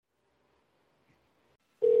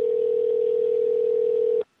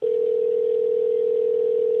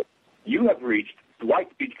You have reached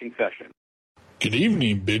Dwight Beach Confession. Good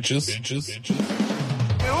evening, bitches. Man,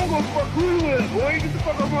 I'm gonna fuck who you is, boy. Get the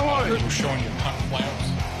fuck off my line. You're showing your cunt flaps.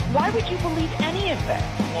 Why would you believe any of this?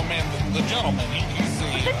 Well, ma'am, the gentleman,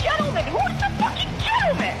 he's The gentleman? Who's the fucking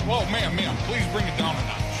gentleman? Well, ma'am, please bring it down a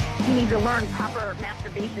notch. You need to learn proper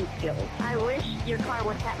masturbation skills. I wish your car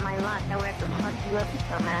was at my lot. I would have to fuck you up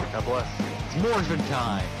so man. God bless. It's morphin'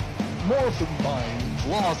 time.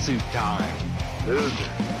 Lawsuit time.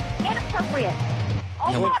 Inappropriate.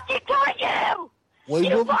 I'll fucking kill you!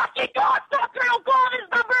 Wait, You fucking cocksucker! I'll call this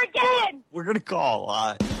number again! We're gonna call.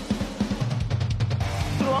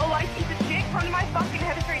 Hello, I see the chick run my fucking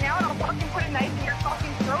head right now and I'll fucking put a knife in your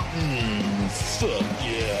fucking throat. Fuck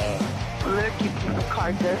yeah. Look, you piece of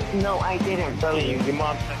carcass. No, I didn't. Your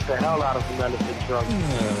mom took the hell out of him out of the truck.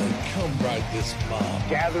 Come ride this mom.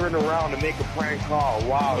 Gathering around to make a prank call.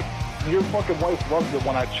 Wow. Your fucking wife loves it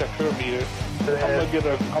when I check her meter.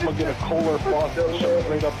 I'm gonna get a Kohler faucet shoved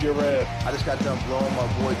right up your ass. I just got done blowing my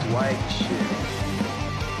boy Dwight and shit.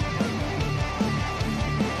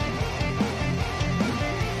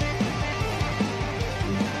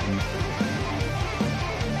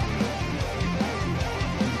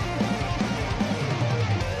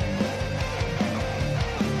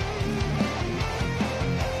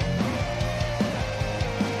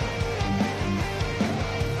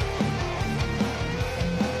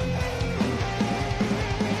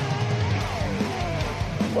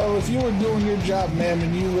 Well, if you were doing your job, ma'am,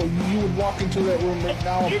 and you would walk into that room right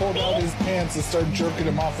now and pull down his pants and start jerking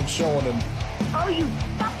him off and showing him. Oh, you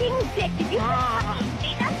fucking dick. Did you fucking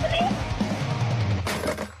say that to me?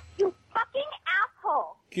 You fucking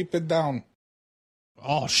asshole. Keep it down.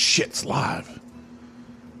 Oh, shit's live.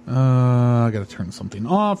 I gotta turn something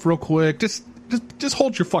off real quick. Just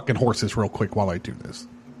hold your fucking horses real quick while I do this.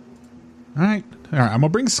 All right. I'm gonna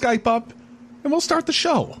bring Skype up, and we'll start the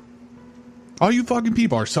show. All you fucking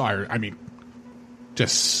people are sorry. I mean,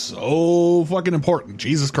 just so fucking important.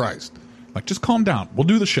 Jesus Christ. Like, just calm down. We'll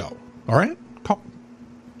do the show. All right?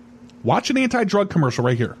 Watch an anti-drug commercial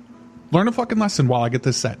right here. Learn a fucking lesson while I get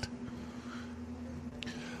this set.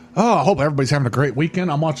 Oh, I hope everybody's having a great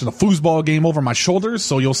weekend. I'm watching a foosball game over my shoulders,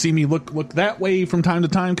 so you'll see me look that way from time to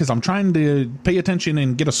time because I'm trying to pay attention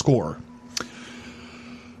and get a score.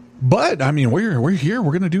 But I mean, we're here.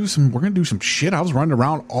 We're gonna do some shit. I was running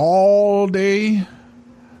around all day.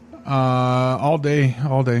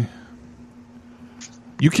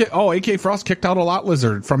 AK Frost kicked out a lot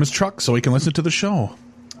lizard from his truck so he can listen to the show.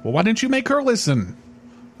 Well, why didn't you make her listen?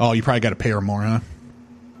 Oh, you probably got to pay her more, huh?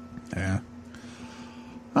 Yeah.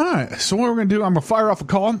 All right. So what we're gonna do? I'm gonna fire off a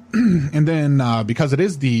call, and then because it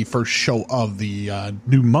is the first show of the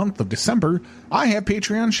new month of December, I have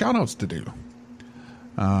Patreon shout-outs to do.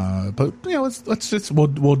 But you know,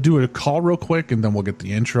 we'll do a call real quick, and then we'll get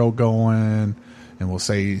the intro going, and we'll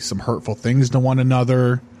say some hurtful things to one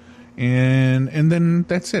another, and then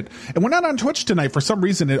that's it. And we're not on Twitch tonight for some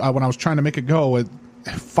reason. When I was trying to make it go, it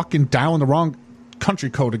fucking dialing the wrong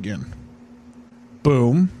country code again.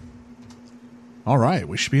 Boom. All right,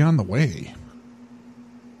 we should be on the way.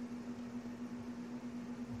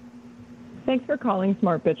 Thanks for calling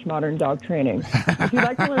Smart Bitch Modern Dog Training. If you'd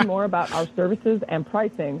like to learn more about our services and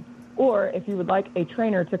pricing, or if you would like a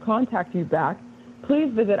trainer to contact you back,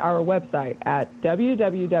 please visit our website at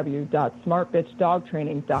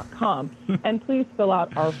www.smartbitchdogtraining.com and please fill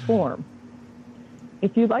out our form.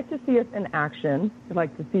 If you'd like to see us in action, if you'd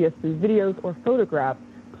like to see us through videos or photographs,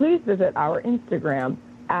 please visit our Instagram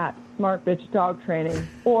at Smart Bitch Dog Training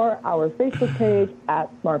or our Facebook page at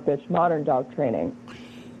Smart Bitch Modern Dog Training.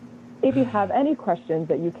 If you have any questions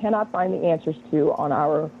that you cannot find the answers to on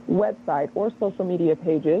our website or social media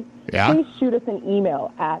pages, please shoot us an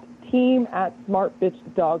email at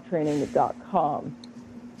team@smartbitchdogtraining.com.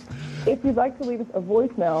 If you'd like to leave us a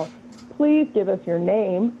voicemail, please give us your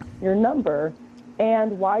name, your number,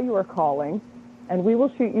 and why you are calling, and we will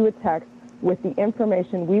shoot you a text with the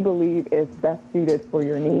information we believe is best suited for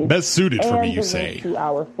your needs. Best suited for me, you and say. to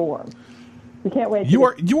our form. We can't wait. You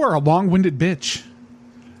are a long-winded bitch.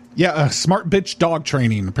 Yeah, Smart Bitch Dog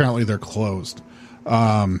Training. Apparently they're closed.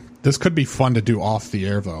 This could be fun to do off the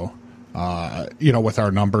air, though. With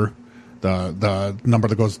our number, the number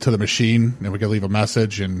that goes to the machine, and we can leave a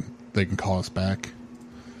message, and they can call us back.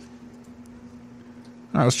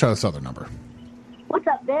 All right, let's try this other number. What's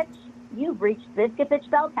up, bitch? You've reached Biscuit Bitch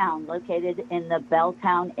Belltown, located in the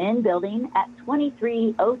Belltown Inn building at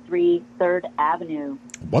 2303 3rd Avenue.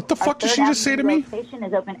 What the fuck did she just say to me? The location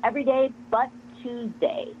is open every day but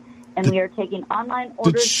Tuesday, and we are taking online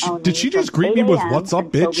orders only. Did she just greet me with "What's up,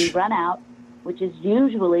 bitch"? Until we run out, which is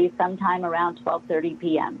usually sometime around 12:30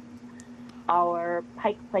 p.m. Our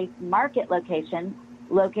Pike Place Market location,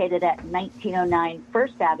 located at 1909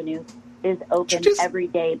 First Avenue, is open every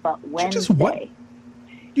day but Wednesday. What?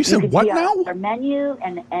 You said can what see now? Our menu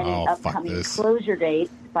and any upcoming closure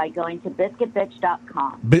dates by going to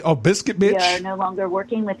biscuitbitch.com. Biscuit Bitch? We are no longer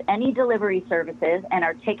working with any delivery services and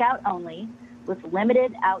are takeout only with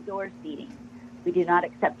limited outdoor seating. We do not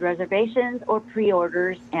accept reservations or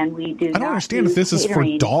pre-orders, and we do not. I don't understand if this is for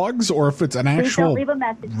dogs or if it's an Please actual don't leave a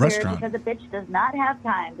message restaurant. here because a bitch does not have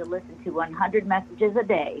time to listen to 100 messages a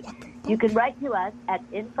day. You can write to us at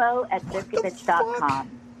info@biscuitbitch.com.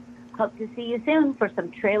 Hope to see you soon for some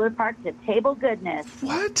trailer park to table goodness.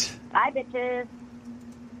 What? Bye, bitches.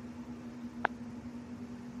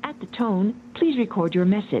 At the tone, please record your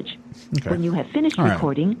message. Okay. When you have finished All right.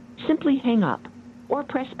 recording, simply hang up or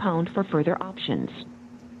press pound for further options.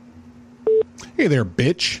 Hey there,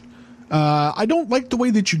 bitch. I don't like the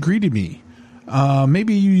way that you greeted me.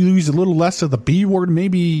 Maybe you use a little less of the B word.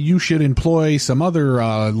 Maybe you should employ some other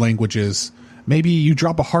languages. Maybe you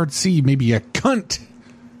drop a hard C. Maybe a cunt.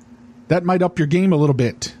 That might up your game a little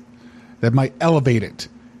bit. That might elevate it.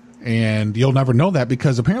 And you'll never know that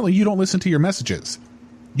because apparently you don't listen to your messages.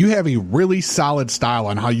 You have a really solid style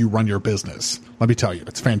on how you run your business. Let me tell you,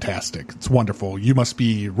 it's fantastic. It's wonderful. You must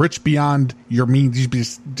be rich beyond your means. You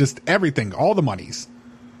just everything, all the monies.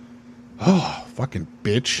 Oh, fucking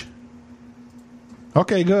bitch.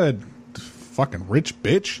 Okay, good. Fucking rich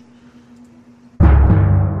bitch.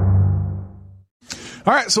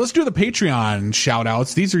 All right, so let's do the Patreon shout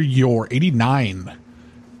outs. These are your 89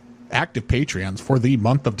 active Patreons for the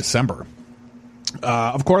month of December.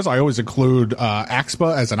 Of course, I always include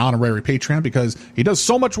Axpa as an honorary Patreon because he does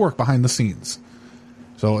so much work behind the scenes.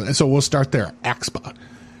 So we'll start there. Axpa.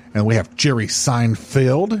 And we have Jerry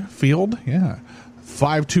Seinfeld.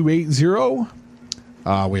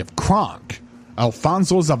 5280. We have Kronk.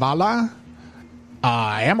 Alfonso Zavala.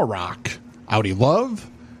 Amarok. Audi Love.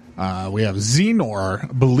 We have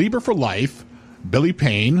Zenor. Believer for Life. Billy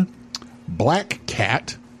Payne. Black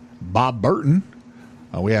Cat. Bob Burton.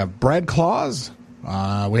 We have Brad Claus.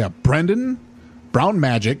 We have Brendan, Brown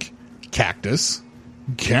Magic, Cactus,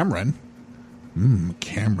 Cameron.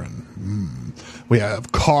 We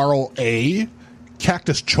have Carl A,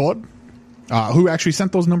 Cactus Chod, who actually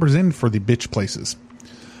sent those numbers in for the bitch places.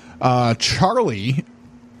 Charlie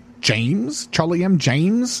M.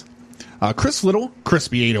 James, Chris Little,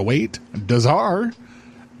 Crispy808, Dazar.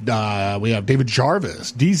 We have David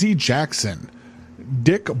Jarvis, DZ Jackson,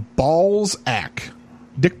 Dick Balzac.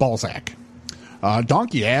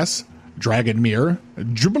 Donkey Ass, Dragon Mirror,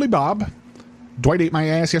 Jubilee Bob, Dwight ate my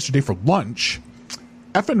ass yesterday for lunch,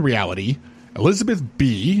 Effin' Reality, Elizabeth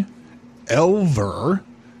B, Elver,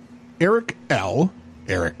 Eric L,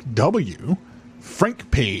 Eric W, Frank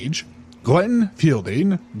Page, Glenn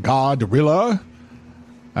Fielding, Godrilla,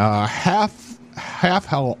 Half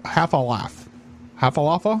a Laugh,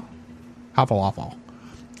 Haifeng,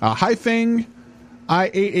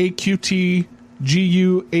 IAAQT,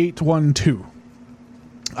 GU812.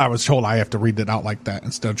 I was told I have to read it out like that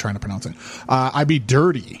instead of trying to pronounce it. I Be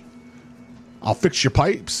Dirty. I'll Fix Your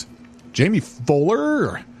Pipes. Jamie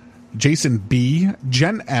Fuller. Jason B.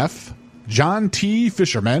 Jen F. John T.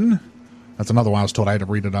 Fisherman. That's another one I was told I had to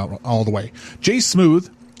read it out all the way. Jay Smooth.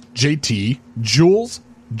 JT. Jules.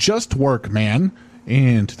 Just Work Man.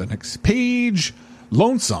 And to the next page.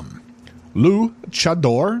 Lonesome. Lou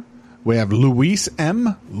Chador. We have Luis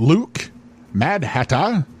M. Luke. Mad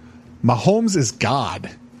Hatta. Mahomes is God.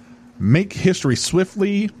 Make History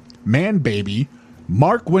Swiftly. Man Baby.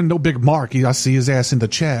 Mark Window. Big Mark. I see his ass in the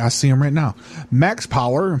chat. I see him right now. Max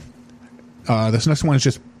Power. This next one is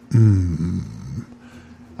just... Then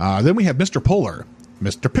we have Mr. Polar.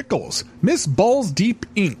 Mr. Pickles. Miss Balls Deep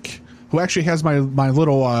Ink. Who actually has my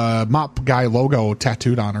little mop guy logo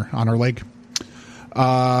tattooed on her leg.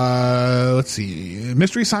 Let's see.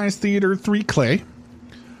 Mystery Science Theater 3 Clay.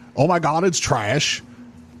 Oh my God, it's trash.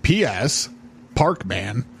 P.S.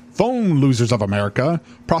 Parkman. Phone Losers of America.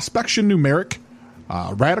 Prospection Numeric.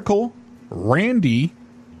 Radical. Randy.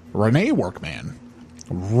 Renee Workman.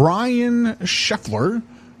 Ryan Scheffler.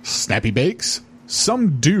 Snappy Bakes.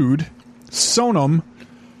 Some Dude. Sonam.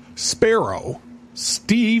 Sparrow.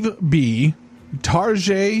 Steve B.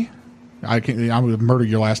 Tarjay. I'm going to murder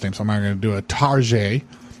your last name, so I'm not going to do it. Tarjay.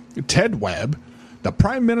 Ted Webb. The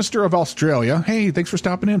Prime Minister of Australia. Hey, thanks for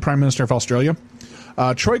stopping in, Prime Minister of Australia.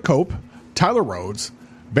 Troy Cope, Tyler Rhodes,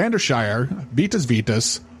 Vandershire,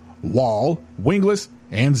 Vitas, Wall, Wingless,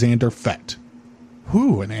 and Xander Fett.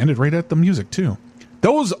 Whew, and ended right at the music, too.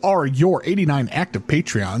 Those are your 89 active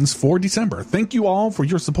Patreons for December. Thank you all for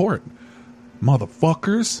your support,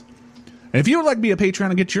 motherfuckers. And if you would like to be a Patreon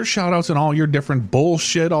and get your shout outs and all your different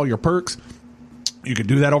bullshit, all your perks, you can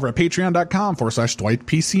do that over at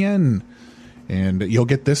patreon.com/DwightPCN. And you'll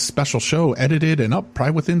get this special show edited and up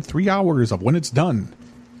probably within 3 hours of when it's done.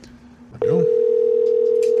 There you go.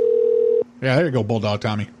 Yeah, there you go, Bulldog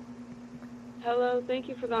Tommy. Hello, thank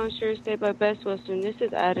you for calling Sure Stay by Best Western. This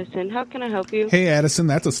is Addison. How can I help you? Hey, Addison,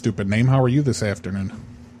 that's a stupid name. How are you this afternoon?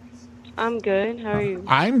 I'm good. How are you?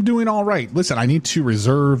 I'm doing all right. Listen, I need to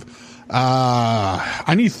reserve...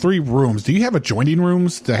 I need 3 rooms. Do you have adjoining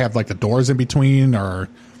rooms to have like the doors in between or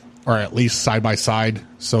at least side by side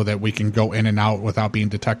so that we can go in and out without being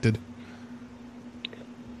detected?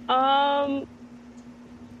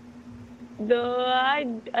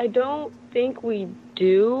 I don't think we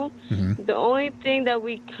do. Mm-hmm. The only thing that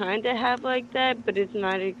we kind of have like that, but it's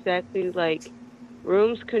not exactly like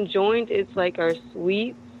rooms conjoined, it's like our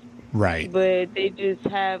suites. Right. But they just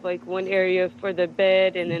have like one area for the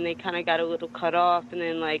bed, and then they kind of got a little cut off, and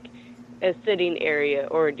then like a sitting area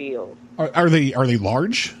ordeal. Are they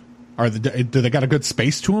large? Do they got a good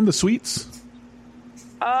space to them, the suites?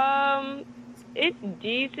 It's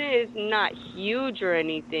decent. It's not huge or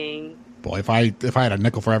anything. Boy, if I had a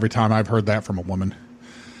nickel for every time I've heard that from a woman.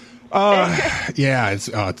 Yeah,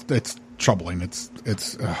 it's troubling.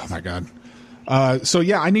 It's oh my God. So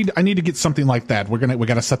yeah, I need to get something like that. We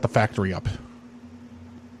got to set the factory up.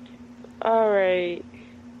 All right.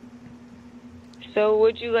 So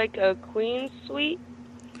would you like a queen suite?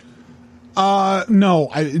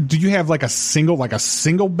 No. Do you have like a single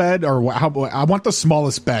bed, or how? I want the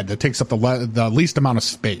smallest bed that takes up the least amount of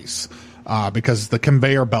space, because the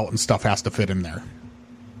conveyor belt and stuff has to fit in there.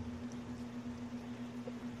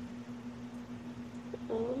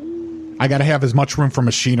 I got to have as much room for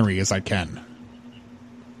machinery as I can.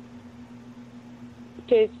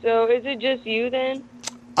 Okay, so is it just you then?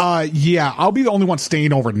 Yeah, I'll be the only one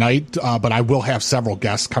staying overnight, but I will have several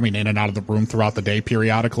guests coming in and out of the room throughout the day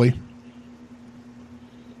periodically.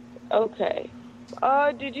 Okay.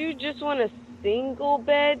 Did you just want a single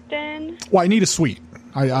bed then? Well, I need a suite.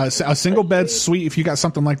 A single bed suite, if you got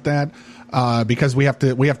something like that, because we have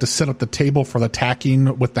to set up the table for the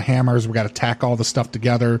tacking with the hammers. We got to tack all the stuff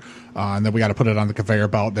together, and then we got to put it on the conveyor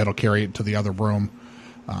belt that'll carry it to the other room.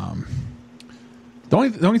 The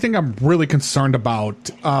only thing I'm really concerned about,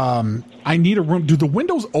 I need a room. Do the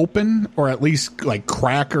windows open or at least like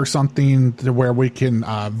crack or something to where we can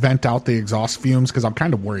vent out the exhaust fumes? Because I'm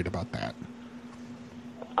kind of worried about that.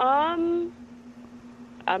 I'm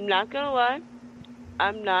not gonna lie,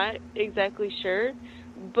 I'm not exactly sure,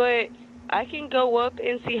 but I can go up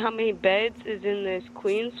and see how many beds is in this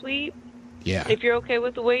queen suite. Yeah. If you're okay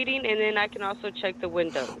with waiting, and then I can also check the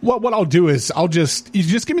windows. Well, what I'll do is you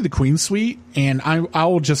just give me the queen suite, and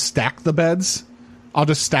I'll just stack the beds. I'll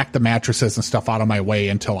just stack the mattresses and stuff out of my way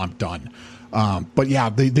until I'm done. But yeah,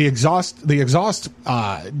 the exhaust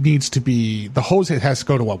needs to be, the hose has to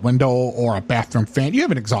go to a window or a bathroom fan. You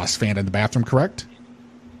have an exhaust fan in the bathroom, correct?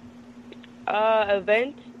 A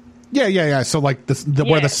vent? Yeah. So like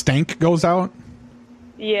where the stank goes out.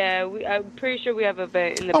 Yeah, I'm pretty sure we have a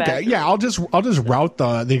vent in the bathroom. Okay, yeah, I'll just route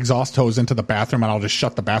the exhaust hose into the bathroom, and I'll just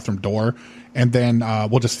shut the bathroom door, and then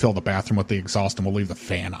we'll just fill the bathroom with the exhaust, and we'll leave the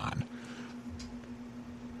fan on.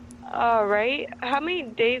 All right. How many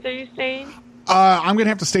days are you staying? I'm going to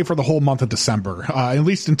have to stay for the whole month of December, at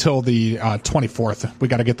least until the 24th. We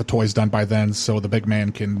got to get the toys done by then so the big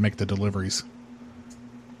man can make the deliveries.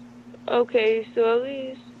 Okay, so at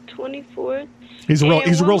least 24th. He's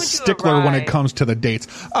a real stickler when it comes to the dates.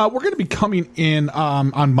 We're going to be coming in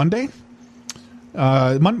on Monday.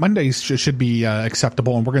 Mondays should be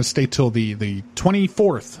acceptable, and we're going to stay till the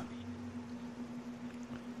 24th.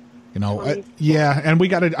 Yeah, and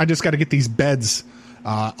I just got to get these beds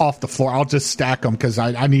off the floor. I'll just stack them because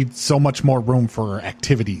I need so much more room for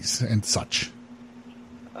activities and such.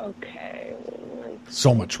 Okay.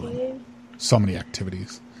 So much room. So many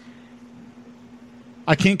activities.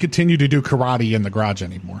 I can't continue to do karate in the garage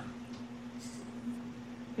anymore.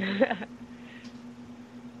 All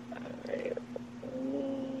right.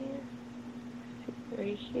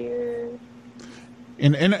 Right here.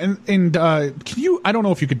 And can you? I don't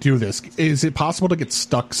know if you could do this. Is it possible to get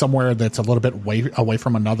stuck somewhere that's a little bit away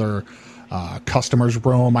from another customer's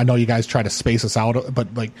room? I know you guys try to space us out,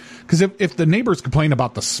 but because if the neighbors complain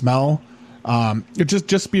about the smell,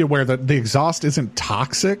 just be aware that the exhaust isn't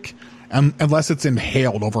toxic unless it's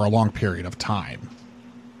inhaled over a long period of time.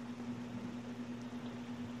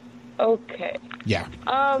 Okay. Yeah.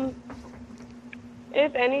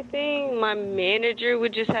 If anything, my manager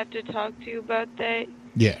would just have to talk to you about that.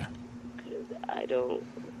 Yeah. 'Cause I don't.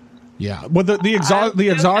 Yeah. Well, the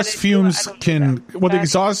exhaust fumes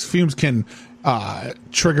can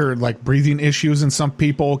trigger like breathing issues in some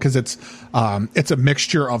people because it's a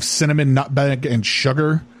mixture of cinnamon, nutmeg, and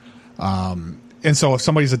sugar. And so if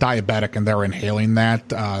somebody's a diabetic and they're inhaling that,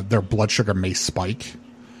 their blood sugar may spike.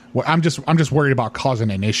 Well, I'm just worried about causing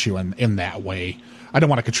an issue in that way. I don't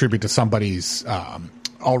want to contribute to somebody's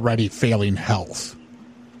already failing health.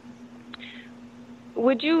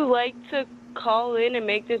 Would you like to call in and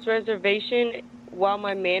make this reservation while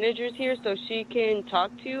my manager's here so she can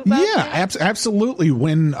talk to you about it? Absolutely.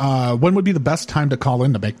 When would be the best time to call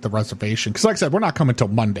in to make the reservation? Because like I said, we're not coming till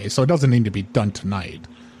Monday, so it doesn't need to be done tonight.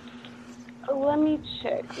 Let me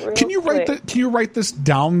check. Can you write this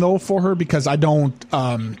down though for her? Because I don't.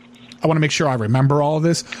 I want to make sure I remember all of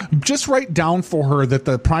this. Just write down for her that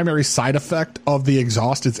the primary side effect of the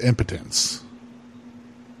exhaust is impotence.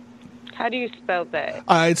 How do you spell that?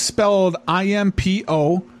 It's spelled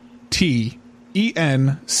IMPOTENCE.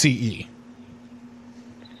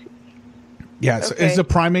 Yes, Okay. it's a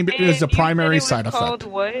primary side effect. Called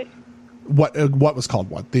what? What was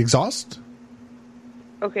called what? The exhaust?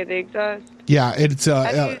 Okay, the exhaust. Yeah, it's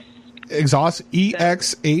exhaust.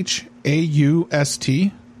 EXHAUST.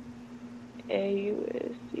 AUST.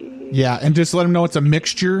 Yeah, and just let them know it's a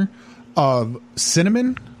mixture of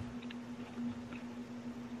cinnamon.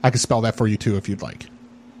 I can spell that for you too if you'd like.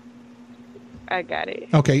 I got it.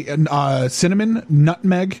 Okay, and cinnamon,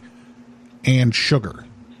 nutmeg, and sugar.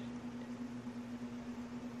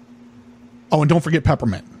 Oh, and don't forget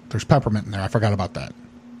peppermint. There's peppermint in there. I forgot about that.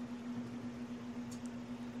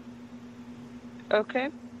 Okay.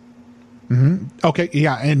 Mm-hmm. Okay,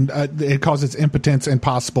 yeah, and it causes impotence and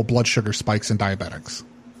possible blood sugar spikes in diabetics.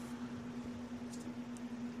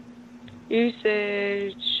 You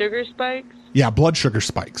said sugar spikes? Yeah, blood sugar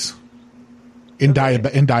spikes in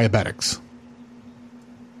diabetics.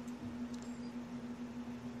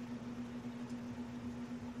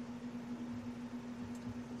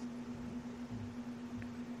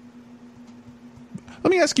 Let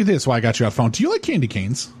me ask you this while I got you on the phone. Do you like candy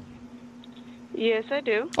canes? Yes, I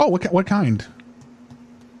do. Oh, what kind?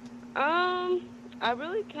 I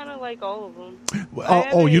really kind of like all of them.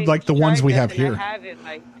 Oh, you'd like the ones we have here. I haven't,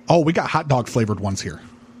 like... Oh, we got hot dog flavored ones here.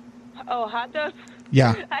 Oh, hot dogs?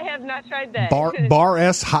 Yeah. I have not tried that. Bar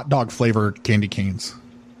S hot dog flavored candy canes.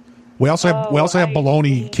 We also have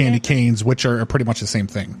bologna candy canes, which are pretty much the same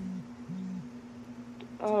thing.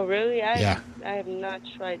 Oh, really? Yeah. I have not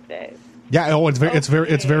tried that. Yeah, it's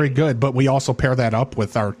very good, but we also pair that up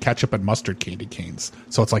with our ketchup and mustard candy canes.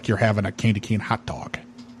 So it's like you're having a candy cane hot dog.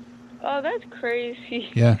 Oh, that's crazy.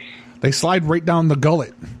 Yeah. They slide right down the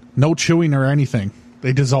gullet. No chewing or anything.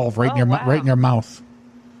 They dissolve right in your mouth.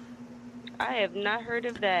 I have not heard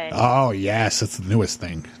of that. Oh, yes, it's the newest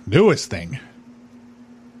thing.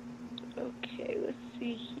 Okay, let's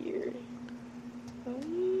see here.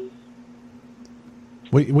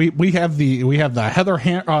 We have the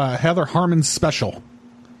Heather Harmon special.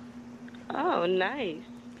 Oh, nice.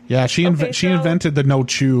 Yeah, she invented the no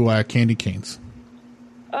chew candy canes.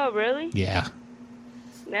 Oh, really? Yeah.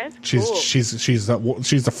 That's She's cool. she's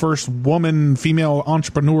the first female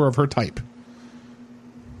entrepreneur of her type.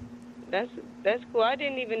 That's cool. I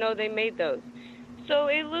didn't even know they made those. So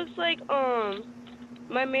it looks like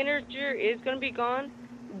my manager is gonna be gone,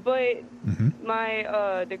 but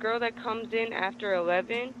my the girl that comes in after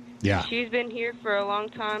 11. Yeah. She's been here for a long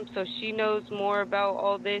time, so she knows more about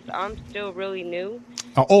all this. I'm still really new.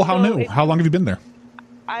 Oh, how new? How long have you been there?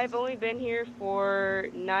 I've only been here for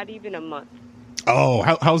not even a month. Oh,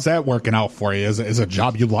 how's that working out for you? Is it a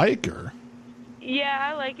job you like, or? Yeah,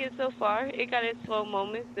 I like it so far. It got its slow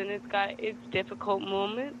moments and it's got its difficult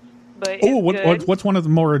moments, but it's good. What's one of the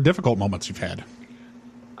more difficult moments you've had?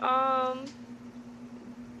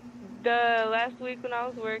 The last week when I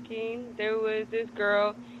was working, there was this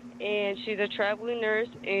girl, and she's a traveling nurse,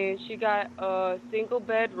 and she got a single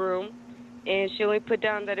bedroom, and she only put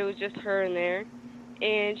down that it was just her in there.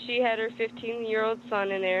 And she had her 15-year-old son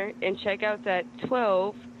in there, and checkouts at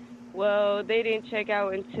 12. Well, they didn't check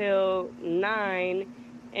out until 9,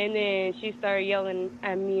 and then she started yelling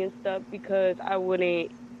at me and stuff because I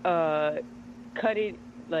wouldn't cut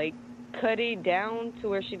it down to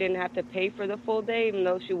where she didn't have to pay for the full day, even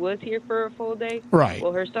though she was here for a full day. Right.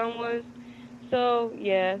 Well, her son was. So,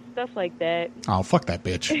 yeah, stuff like that. Oh, fuck that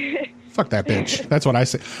bitch. Fuck that bitch. That's what I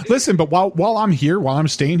say. Listen, but while I'm here, while I'm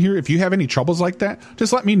staying here, if you have any troubles like that,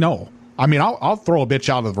 just let me know. I mean, I'll throw a bitch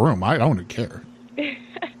out of the room. I don't care.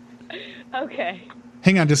 Okay.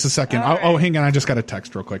 Hang on just a second. All right. Hang on. I just got a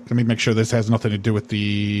text real quick. Let me make sure this has nothing to do with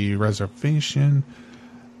the reservation.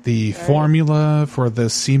 The formula for the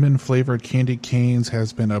semen-flavored candy canes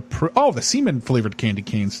has been approved. Oh, the semen-flavored candy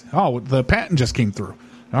canes. Oh, the patent just came through.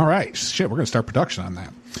 All right. Shit, we're going to start production on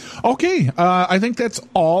that. Okay, I think that's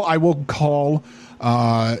all. I will call,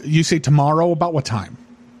 you say tomorrow, about what time?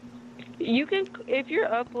 You can, if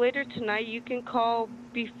you're up later tonight, you can call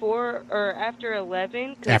before or after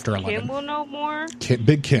 11. After 11. Kim will know more.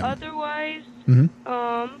 Big Kim. Otherwise,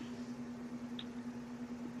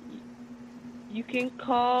 you can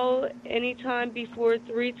call anytime before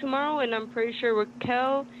 3 tomorrow, and I'm pretty sure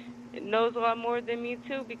Raquel knows a lot more than me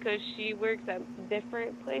too because she works at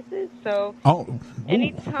different places. So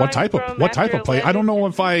what type of place? I don't know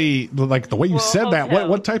if I like the way you said that.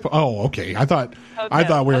 What type of? Oh, okay. I thought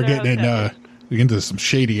we were getting into some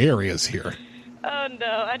shady areas here. Oh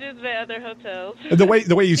no, I just met other hotels.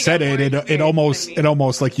 The way you said it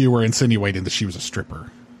almost like you were insinuating that she was a stripper.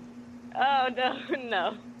 Oh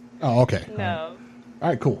no. Oh, okay. No. All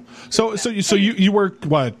right, cool. So you work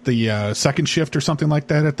what, the second shift or something like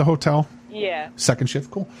that at the hotel? Yeah. Second shift,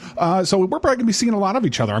 cool. So we're probably gonna be seeing a lot of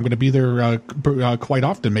each other. I'm gonna be there quite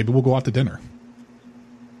often. Maybe we'll go out to dinner.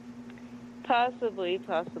 Possibly.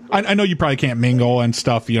 I know you probably can't mingle and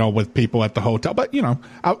stuff, with people at the hotel, but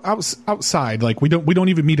outside, like we don't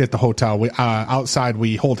even meet at the hotel. We outside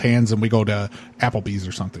we hold hands and we go to Applebee's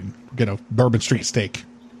or something. Get a Bourbon Street steak.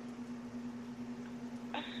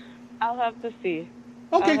 I'll have to see.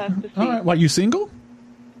 Okay. I'll have to see. All right. What, you single?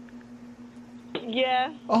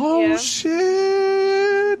 Yeah. Oh, yeah.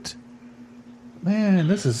 Shit. Man,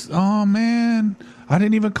 man. I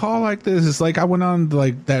didn't even call like this. It's like I went on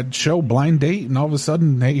like that show Blind Date and all of a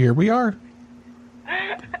sudden, hey, here we are.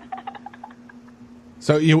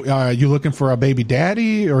 So you looking for a baby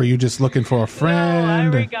daddy or are you just looking for a friend? No, I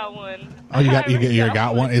already got one. Oh, you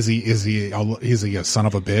got one? Is he a son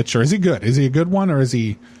of a bitch or is he good? Is he a good one or is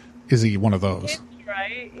he one of those?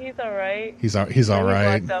 He's all right. He's all right. He's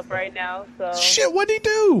locked up right now. So shit. What did he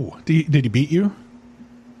do? Did he beat you?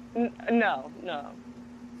 No.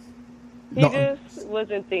 He just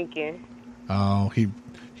wasn't thinking. Oh, he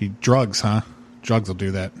drugs, huh? Drugs will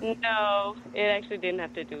do that. No, it actually didn't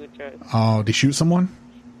have to do with drugs. Oh, did he shoot someone?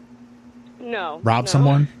 No. Rob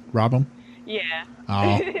someone? Rob him? Yeah.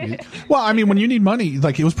 Oh. Well, I mean, when you need money,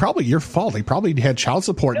 like it was probably your fault. He probably had child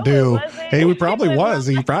support due. Hey, he probably was.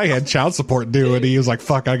 He probably had child support due, and he was like,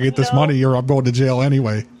 "Fuck, I get this money, or I'm going to jail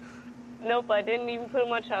anyway." Nope, I didn't even put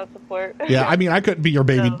him on child support. Yeah, I mean, I couldn't be your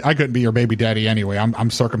baby. No. I couldn't be your baby daddy anyway. I'm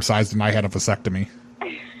circumcised and I had a vasectomy.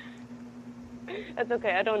 That's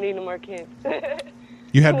okay. I don't need no more kids.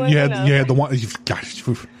 You had the one. Gosh,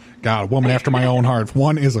 God, a woman after my own heart.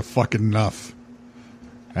 One is a fucking enough.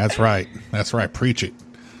 That's right. Preach it.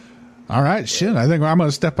 All right, shit. I think I'm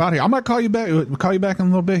gonna step out here. I'm gonna call you back. Call you back in a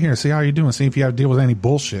little bit here. See how you're doing. See if you have to deal with any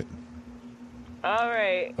bullshit. All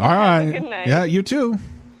right. Have a good night. Yeah, you too.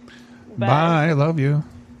 Bye. I love you.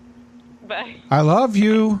 Bye. I love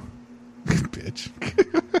you. Bitch.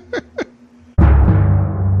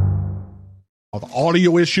 All the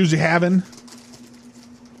audio issues you're having.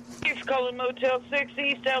 Thanks for calling Motel 6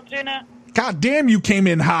 East Altoona. God damn, you came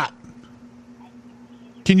in hot.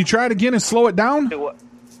 Can you try it again and slow it down? Do what?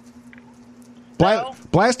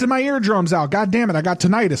 Blasting my eardrums out. God damn it, I got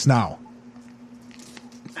tinnitus now.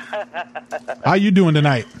 How you doing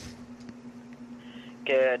tonight?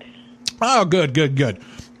 Good. Oh, good.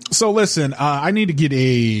 So listen, I need to get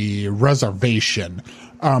a reservation,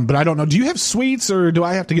 but I don't know. Do you have suites or do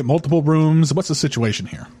I have to get multiple rooms? What's the situation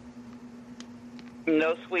here?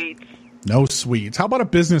 No suites. No suites. How about a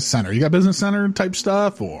business center? You got business center type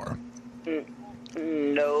stuff or?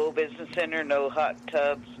 No business center, no hot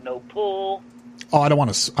tubs, no pool. Oh, I don't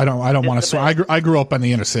want to. I don't want to swim. I grew up in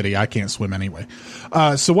the inner city. I can't swim anyway.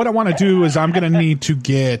 So what I want to do is I'm going to need to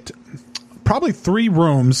get probably 3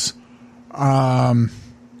 rooms. You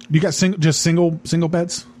got single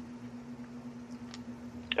beds?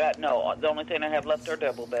 No, the only thing I have left are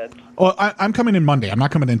double beds. Well, I'm coming in Monday. I'm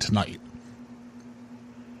not coming in tonight.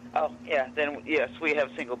 Oh, yeah. Then, yes, we have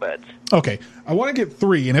single beds. Okay. I want to get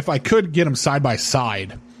 3, and if I could get them side by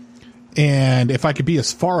side, and if I could be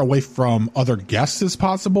as far away from other guests as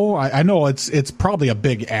possible, I know it's probably a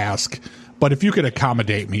big ask, but if you could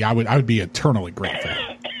accommodate me, I would be eternally grateful.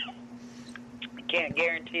 I can't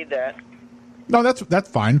guarantee that. No, that's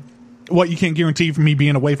fine. What, you can't guarantee for me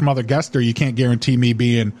being away from other guests, or you can't guarantee me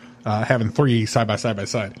being having 3 side by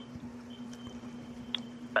side?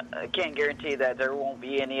 I can't guarantee that there won't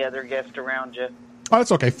be any other guests around you. Oh,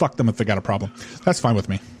 that's okay. Fuck them if they got a problem. That's fine with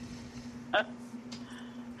me.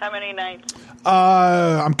 How many nights?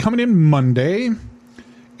 I'm coming in Monday,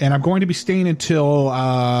 and I'm going to be staying until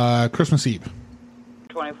Christmas Eve.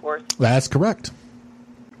 24th? That's correct.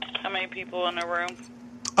 many people in a room?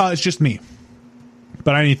 It's just me.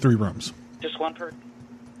 But I need 3 rooms. Just one person?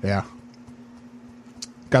 Yeah.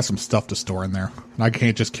 Got some stuff to store in there. And I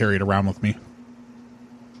can't just carry it around with me.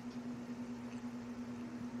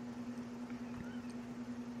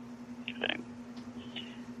 Okay.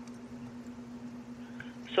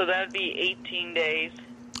 So that would be 18 days.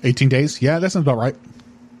 18 days? Yeah, that sounds about right.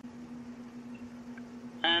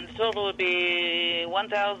 And the total would be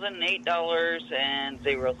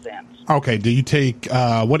 $1,008.00. Okay, do you take,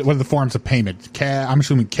 what are the forms of payment? I'm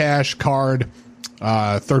assuming cash, card,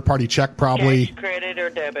 third-party check probably. Cash, credit, or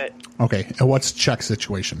debit. Okay, and what's check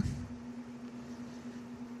situation?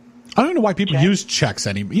 I don't know why people use checks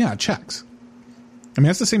anymore. Yeah, checks. I mean,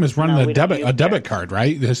 that's the same as running a debit card,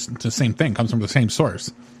 right? It's the same thing. Comes from the same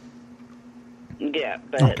source. Yeah,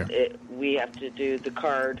 but we have to do the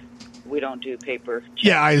card. We don't do paper.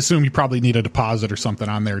 Yeah, I assume you probably need a deposit or something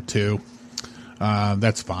on there, too.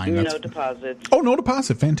 That's fine. No deposits. Oh, no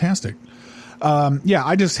deposit. Fantastic. Yeah,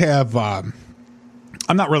 I just have... I'm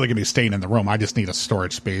not really going to be staying in the room. I just need a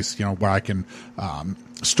storage space, where I can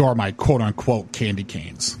store my quote-unquote candy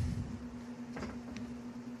canes.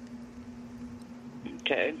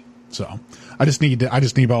 Okay. So I just need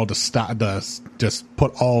to be able to just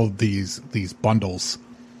put all of these bundles.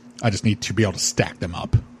 I just need to be able to stack them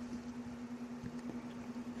up.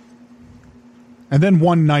 And then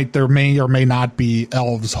one night there may or may not be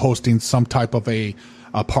elves hosting some type of a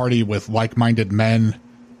party with like-minded men,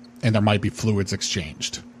 and there might be fluids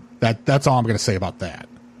exchanged. That's all I'm going to say about that.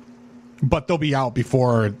 But they'll be out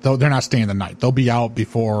before, though they're not staying the night. They'll be out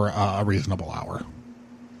before a reasonable hour.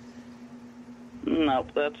 Nope,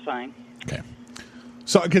 that's fine. Okay.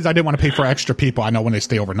 So, because I didn't want to pay for extra people. I know when they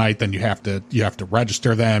stay overnight, then you have to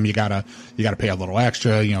register them. You gotta pay a little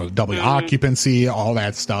extra. Double occupancy, all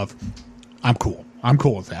that stuff. I'm cool. I'm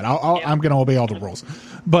cool with that. I'm going to obey all the rules.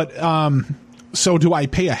 But so, do I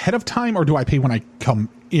pay ahead of time or do I pay when I come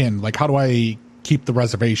in? Like, how do I keep the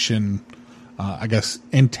reservation? I guess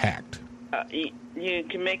intact. You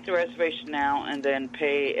can make the reservation now and then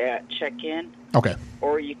pay at check-in. Okay.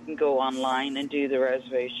 Or you can go online and do the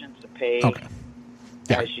reservations and pay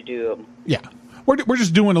as you do them. Yeah, we're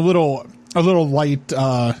just doing a little light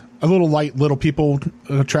little people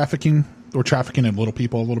trafficking. We're trafficking in little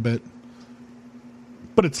people a little bit,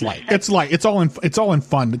 but it's light. It's light. It's all in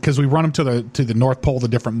fun because we run them to the North Pole, the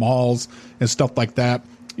different malls and stuff like that.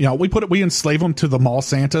 We enslave them to the mall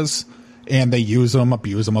Santas. And they use them,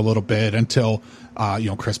 abuse them a little bit until,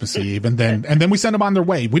 Christmas Eve, and then we send them on their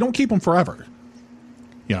way. We don't keep them forever.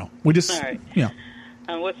 We just, all right.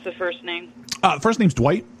 What's the first name? First name's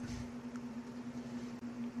Dwight.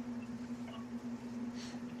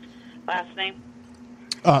 Last name?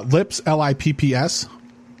 Lips, Lipps.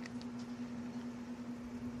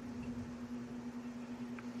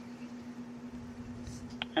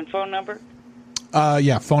 And phone number?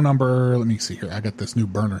 Yeah, phone number. Let me see here. I got this new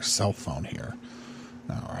burner cell phone here.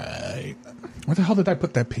 All right. Where the hell did I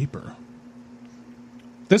put that paper?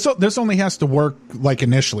 This only has to work like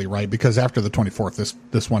initially, right? Because after the 24th,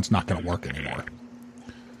 this one's not going to work anymore.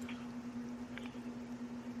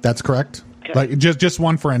 That's correct. Okay. Like just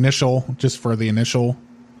one for initial, just for the initial.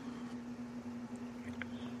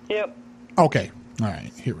 Yep. Okay. All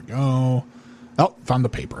right. Here we go. Oh, found the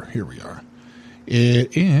paper. Here we are.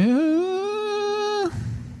 It is.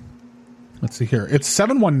 Let's see here. It's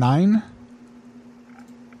 719.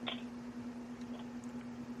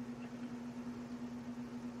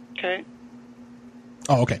 Okay.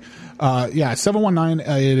 Oh, okay. Yeah, 719.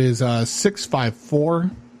 It is 654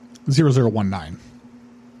 0019.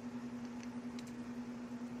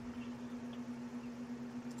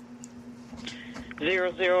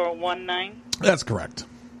 $0019? That's correct.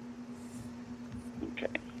 Okay.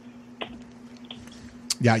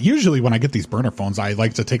 Yeah, usually when I get these burner phones, I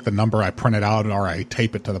like to take the number, I print it out, or I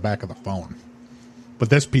tape it to the back of the phone.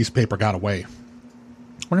 But this piece of paper got away. I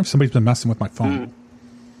wonder if somebody's been messing with my phone.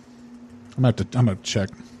 I'm gonna check.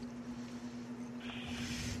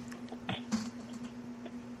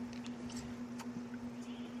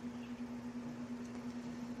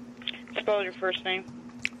 Spell your first name.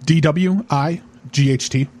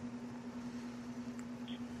 DWIGHT.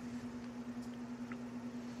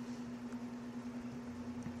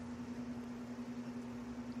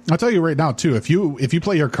 I'll tell you right now too. If you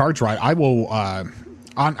play your cards right, I will on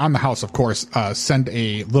the house, of course, send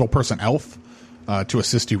a little person elf to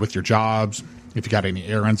assist you with your jobs. If you got any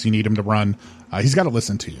errands you need him to run, he's got to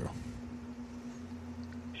listen to you.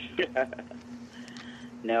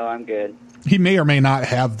 No, I'm good. He may or may not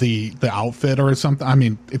have the outfit or something. I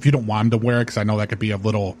mean, if you don't want him to wear it, because I know that could be a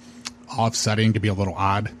little offsetting, could be a little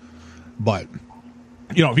odd. But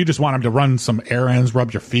You know, if you just want him to run some errands,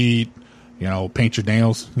 rub your feet, you know, paint your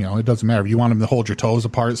nails, you know, it doesn't matter. If you want him to hold your toes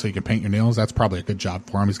apart so you can paint your nails, that's probably a good job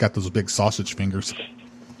for him. He's got those big sausage fingers.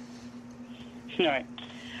 All right.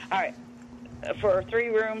 All right. For 3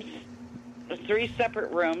 rooms, 3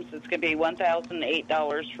 separate rooms, it's going to be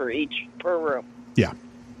 $1,008 for each per room. Yeah.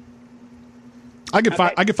 I get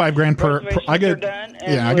 $5 grand per I get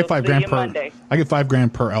 $5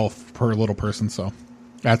 grand per elf per little person, so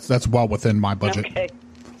that's well within my budget. Okay.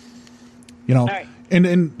 You know, right.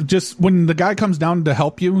 and just when the guy comes down to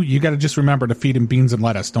help you, you got to just remember to feed him beans and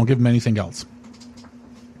lettuce. Don't give him anything else.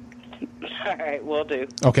 All right, will do.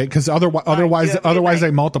 Okay, because otherwise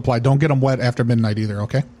they multiply. Don't get them wet after midnight either.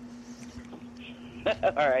 Okay.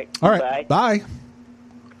 All right. All right. Bye.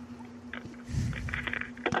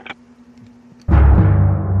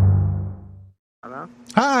 Hello?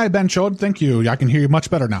 Hi, Ben Chode. Thank you. I can hear you much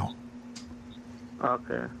better now.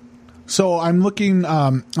 Okay. So I'm looking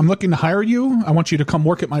to hire you. I want you to come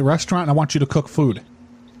work at my restaurant, and I want you to cook food.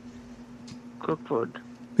 Cook food?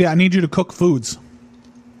 Yeah, I need you to cook foods.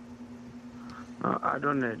 I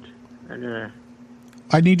don't need. Anyway.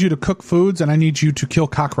 I need you to cook foods, and I need you to kill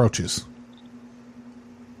cockroaches.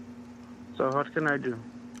 So what can I do?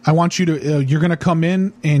 I want you to, you're going to come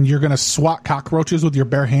in, and you're going to swat cockroaches with your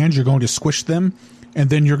bare hands. You're going to squish them, and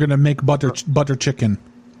then you're going to make butter chicken.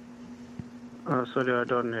 Sorry, I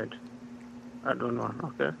don't need. I don't want,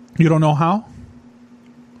 okay? You don't know how?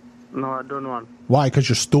 No, I don't want. Why? Because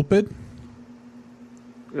you're stupid?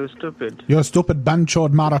 You're stupid. You're a stupid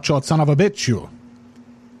banchod, marachod, son of a bitch, you.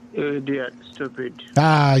 You idiot, stupid.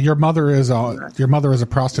 Your mother is a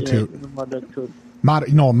prostitute. Yeah, your mother too.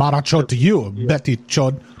 Marachod to you, yeah. Betty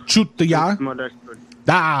chod. Chut to ya. Mother too.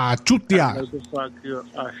 Chut to ya. I will fuck your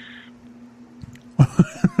ass.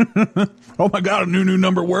 Oh my God, a new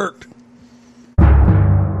number worked.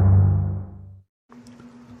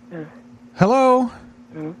 Hello?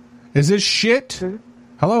 Is this shit?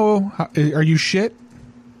 Hello? Are you shit?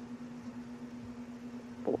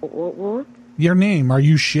 What? Your name, are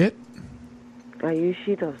you shit? Are you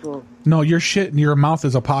shit as well? No, you're shit and your mouth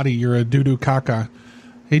is a potty. You're a doo-doo caca.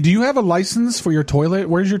 Hey, do you have a license for your toilet?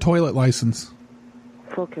 Where's your toilet license?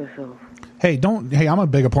 Fuck yourself. Hey, I'm a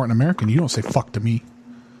big important American. You don't say fuck to me.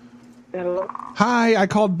 Hello? Hi, I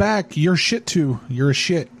called back. You're shit too. You're a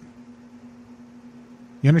shit.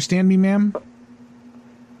 You understand me, ma'am?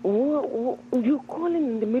 What? You're calling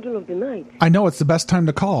in the middle of the night. I know, it's the best time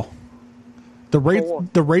to call. The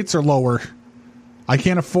rates are lower. I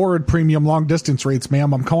can't afford premium long distance rates,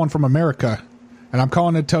 ma'am. I'm calling from America, and I'm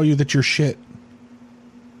calling to tell you that you're shit.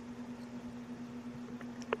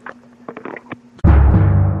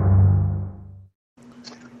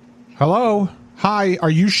 Hello? Hi,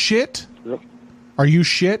 are you shit? Yep. Are you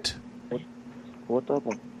shit? What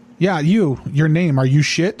happened? Yeah, your name, are you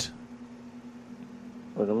shit?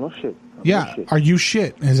 I'm not shit. Yeah, are you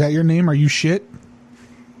shit? Is that your name? Are you shit?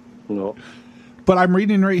 No. But I'm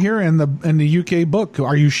reading right here in the UK book.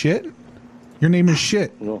 Are you shit? Your name is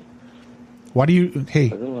shit. No. Why do you...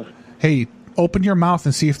 Hey, open your mouth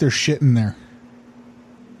and see if there's shit in there.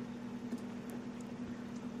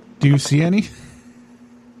 Do you see any?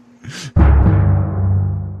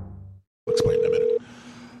 I'll explain in a minute.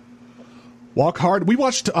 Walk Hard. We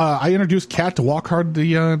watched... I introduced Kat to Walk Hard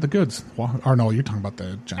the Goods. No, you're talking about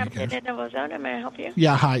the Johnny Cash. May I help you?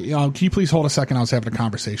 Yeah, hi. Can you please hold a second? I was having a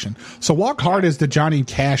conversation. So Walk Hard is the Johnny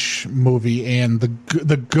Cash movie, and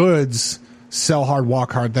the Goods, Sell Hard,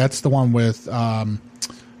 Walk Hard. That's the one with...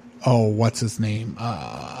 what's his name?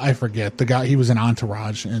 I forget. The guy, he was in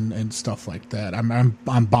Entourage and stuff like that.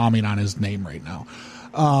 I'm bombing on his name right now.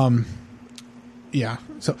 Yeah.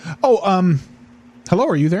 So, hello,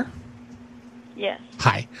 are you there? Yes.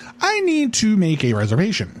 Hi. I need to make a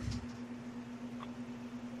reservation.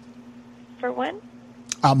 For when?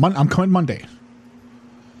 I'm coming Monday.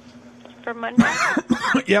 For Monday?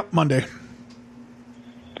 Yep, Monday.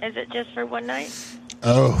 Is it just for one night?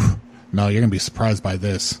 Oh, no, you're going to be surprised by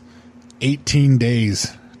this. 18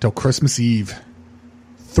 days till Christmas Eve.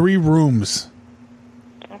 3 rooms.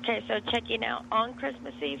 Okay, so checking out on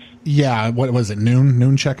Christmas Eve? Yeah, what was it, noon?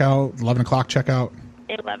 Noon checkout? 11 o'clock checkout?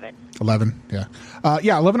 11, yeah.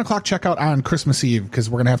 11 o'clock checkout on Christmas Eve, because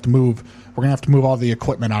we're going to have to move all the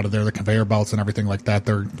equipment out of there, the conveyor belts and everything like that.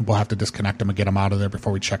 We'll have to disconnect them and get them out of there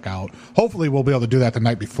before we check out. Hopefully we'll be able to do that the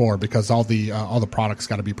night before, because all the products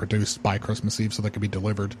got to be produced by Christmas Eve so they can be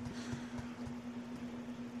delivered.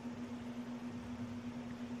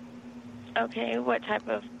 Okay, what type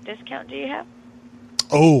of discount do you have?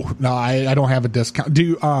 Oh, no, I don't have a discount. Do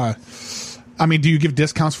you, do you give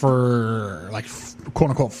discounts for, like,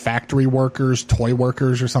 quote-unquote factory workers, toy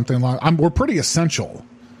workers, or something like that? We're pretty essential.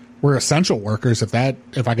 We're essential workers. If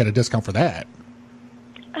I get a discount for that.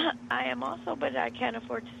 I am also, but I can't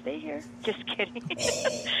afford to stay here. Just kidding.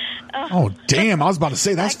 Oh, damn. I was about to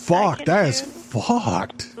say, that's fucked. That is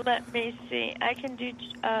fucked. Let me see. I can do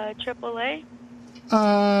AAA.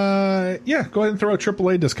 Yeah, go ahead and throw a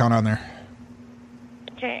AAA discount on there.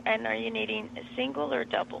 Okay, and are you needing a single or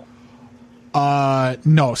double?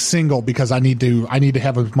 No, single, because I need to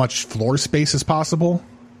have as much floor space as possible.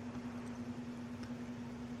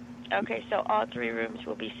 Okay, so all 3 rooms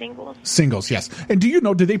will be singles? Singles, yes. And do you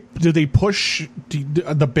know, do they push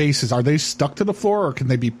the bases? Are they stuck to the floor, or can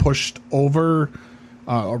they be pushed over,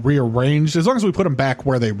 rearranged? As long as we put them back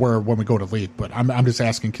where they were when we go to leave. But I'm just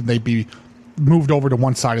asking, can they be moved over to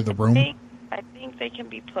one side of the room? I think they can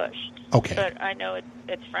be pushed. Okay. But I know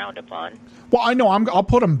it's frowned upon. Well, I know I'll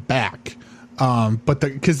put them back, but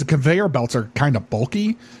because the conveyor belts are kind of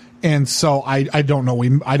bulky. And so I don't know.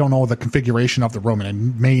 I don't know the configuration of the room, and it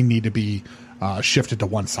may need to be shifted to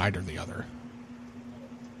one side or the other.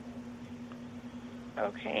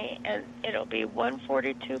 Okay, and it'll be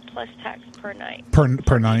 $142 plus tax per night.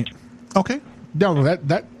 Per night. Okay. No,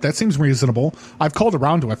 that seems reasonable. I've called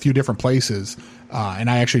around to a few different places,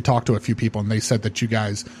 and I actually talked to a few people, and they said that you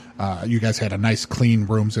guys had a nice, clean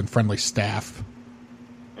rooms and friendly staff.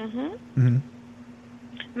 Mm-hmm. Mm-hmm.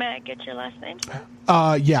 May I get your last name, sir?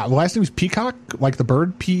 Yeah, the last name is Peacock, like the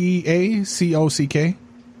bird, Peacock.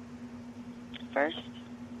 First?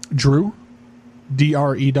 Drew,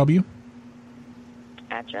 Drew.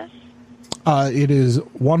 Address? It is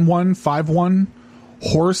 1151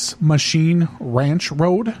 Horse Machine Ranch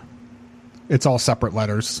Road. It's all separate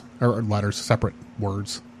separate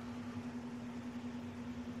words.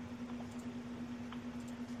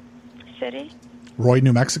 City? Roy,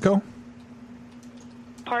 New Mexico.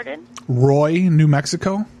 Pardon? Roy, New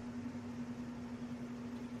Mexico.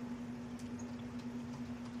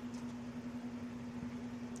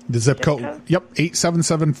 The zip code? Yep,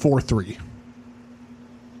 87743.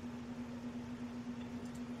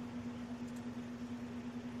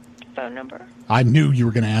 Phone number? I knew you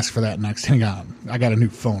were going to ask for that next. Hang on. I got a new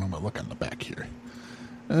phone. I'm going to look on the back here.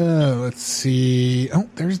 Let's see. Oh,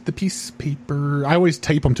 there's the piece of paper. I always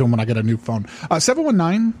tape them to them when I get a new phone.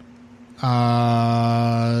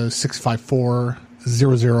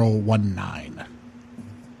 719-654-0019.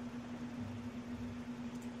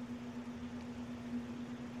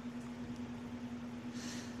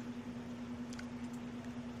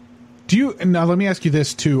 Now let me ask you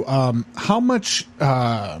this too. How much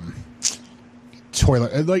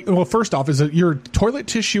toilet, well, first off, is it your toilet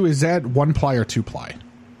tissue, is that 1-ply or 2-ply?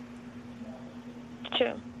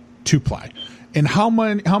 2-ply. And how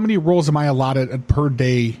many rolls am I allotted per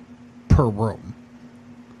day per room?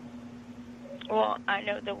 Well, I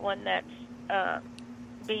know the one that's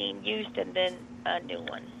being used and then a new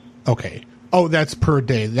one. Okay. Oh, that's per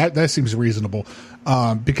day. That seems reasonable.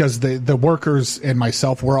 Because the workers and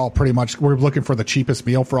myself, we're looking for the cheapest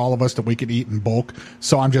meal for all of us that we could eat in bulk.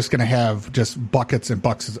 So I'm just going to have just buckets and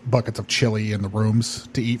buckets of chili in the rooms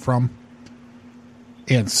to eat from.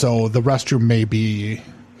 And so the restroom may be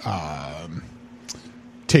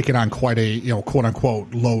taking on quite a, quote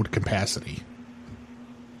unquote load capacity.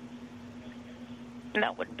 And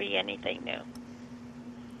that wouldn't be anything new.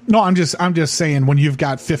 No, I'm just saying, when you've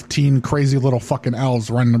got 15 crazy little fucking elves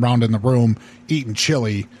running around in the room eating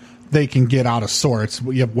chili, they can get out of sorts,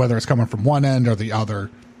 whether it's coming from one end or the other.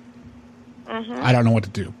 Mm-hmm. I don't know what to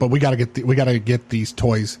do, but we got to get these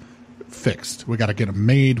toys fixed. We got to get them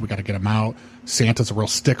made. We got to get them out. Santa's a real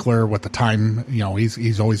stickler with the time.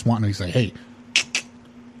 He's always wanting. He's like, hey,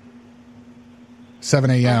 7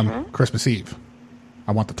 a.m. Christmas Eve,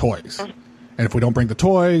 I want the toys. And if we don't bring the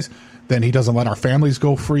toys, then he doesn't let our families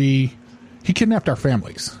go free. He kidnapped our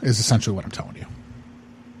families, is essentially what I'm telling you.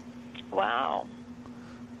 Wow.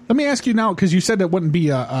 Let me ask you now, because you said that wouldn't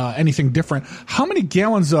be anything different. How many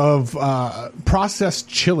gallons of processed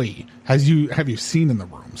chili have you seen in the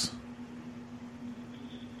rooms?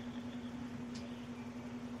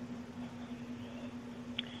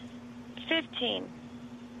 15.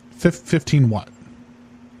 15 what?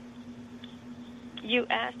 You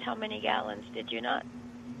asked how many gallons, did you not?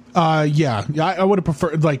 Yeah. I would have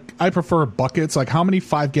preferred, I prefer buckets. Like, how many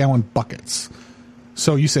 5-gallon buckets?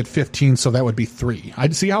 So you said 15, so that would be 3. I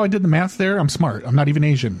see how I did the math there. I'm smart. I'm not even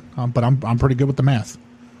Asian, but I'm pretty good with the math.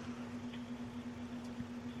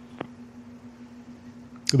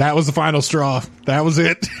 That was the final straw. That was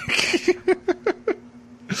it.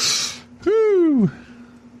 Whew.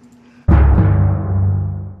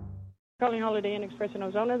 Calling Holiday Inn Express in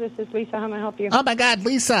Ozona. This is Lisa. How may I help you? Oh my God,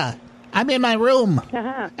 Lisa! I'm in my room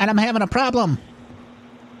and I'm having a problem.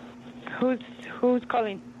 Who's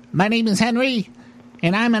calling? My name is Henry,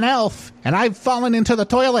 and I'm an elf, and I've fallen into the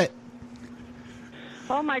toilet.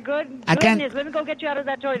 Oh my goodness! I can't- Let me go get you out of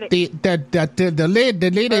that toilet. The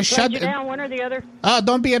lid is shut. You down, one or the other. Oh,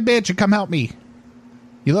 don't be a bitch and come help me.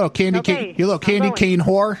 You little candy cane, you little candy going. cane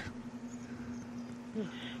whore.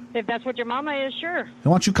 If that's what your mama is, sure.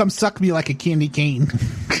 Why don't you come suck me like a candy cane?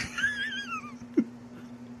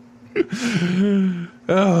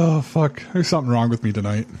 Oh, fuck. There's something wrong with me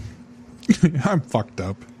tonight. I'm fucked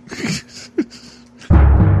up.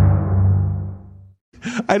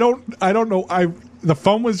 I don't know. The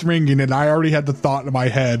phone was ringing and I already had the thought in my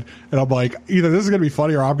head, and I'm like, either this is going to be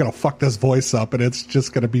funny or I'm going to fuck this voice up and it's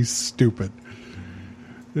just going to be stupid.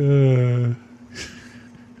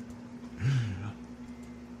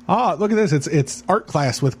 Oh, look at this. It's art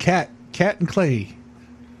class with Cat and Clay.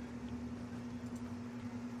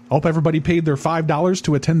 Hope everybody paid their $5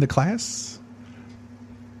 to attend the class.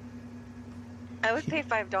 I would pay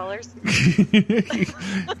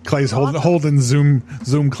 $5. Clay's holding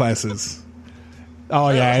Zoom classes. Oh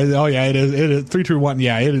yeah, it is. It is 3, 2, 1.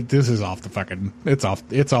 Yeah, this is off the fucking. It's off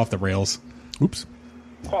the rails. Oops.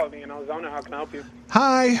 Quality in Arizona. How can I help you?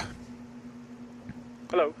 Hi.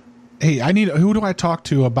 Hello. Hey, who do I talk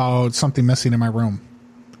to about something missing in my room?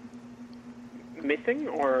 Missing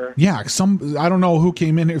or? Yeah, I don't know who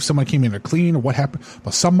came in here. If someone came in to clean or what happened,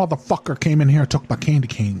 but some motherfucker came in here and took my candy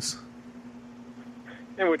canes.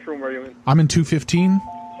 And which room are you in? I'm in 215.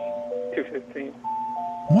 215.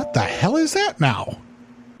 What the hell is that now?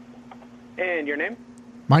 And your name?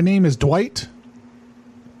 My name is Dwight,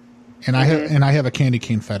 and I have a candy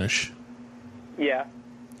cane fetish. Yeah.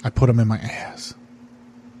 I put them in my ass.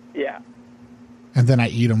 Yeah. And then I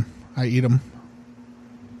eat them.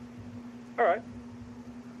 All right.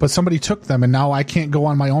 But somebody took them, and now I can't go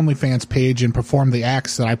on my OnlyFans page and perform the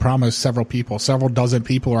acts that I promised several dozen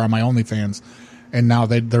people are on my OnlyFans. And now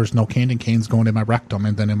there's no candy canes going in my rectum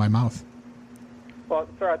and then in my mouth. Well,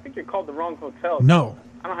 sir, I think you called the wrong hotel. No.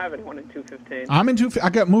 I don't have anyone in 215. I'm in I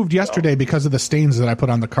got moved yesterday because of the stains that I put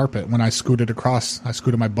on the carpet when I scooted across. I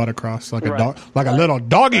scooted my butt across like a dog, like a little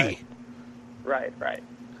doggy. Right. But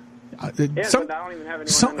I don't even have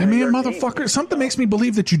anyone man, motherfucker, something makes me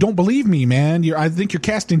believe that you don't believe me, man. I think you're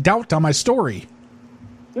casting doubt on my story.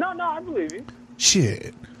 No, I believe you.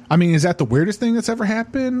 Shit. I mean, is that the weirdest thing that's ever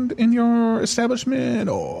happened in your establishment?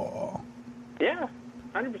 Or Yeah,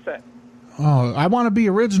 100%. Oh, I want to be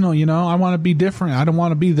original, I want to be different. I don't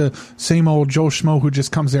want to be the same old Joe Schmo who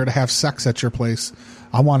just comes there to have sex at your place.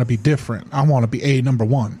 I want to be different. I want to be number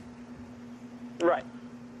one. Right.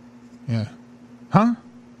 Yeah. Huh?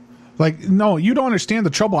 Like, no, you don't understand the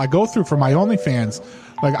trouble I go through for my OnlyFans.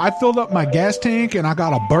 Like, I filled up my gas tank and I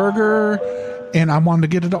got a burger and I wanted to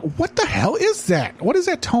get it up. What the hell is that? What is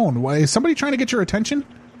that tone? Is somebody trying to get your attention?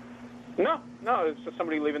 No, it's just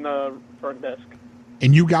somebody leaving the front desk.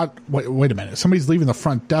 And you got... Wait a minute. Somebody's leaving the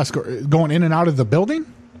front desk or going in and out of the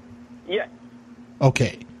building? Yeah.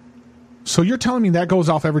 Okay. So you're telling me that goes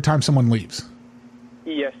off every time someone leaves?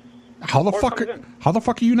 Yes. How the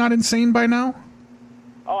fuck are you not insane by now?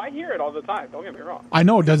 Oh, I hear it all the time. Don't get me wrong. I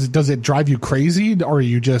know. Does it drive you crazy, or are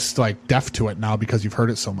you just like deaf to it now because you've heard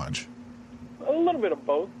it so much? A little bit of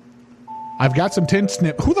both. I've got some tin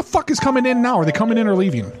snip. Who the fuck is coming in now? Are they coming in or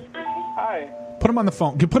leaving? Hi. Put them on the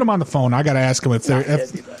phone. Put them on the phone. I gotta ask them if they're.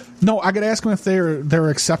 I gotta ask them if they're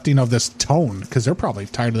accepting of this tone because they're probably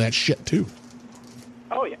tired of that shit too.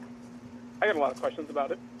 Oh yeah, I got a lot of questions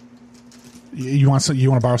about it. You want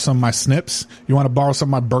to borrow some of my snips? You want to borrow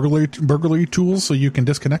some of my burglary tools so you can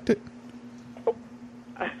disconnect it? Oh,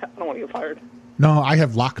 I don't want to get fired. No, I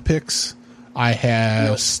have lock picks. I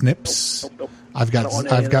have snips. Nope. I've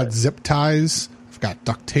got zip ties. I've got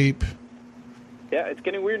duct tape. Yeah, it's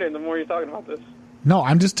getting weirder the more you're talking about this. No,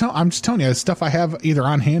 I'm just telling you, it's stuff I have either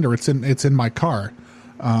on hand or it's in my car.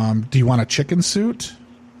 Do you want a chicken suit?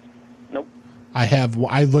 Nope.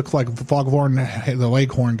 I look like Foghorn, the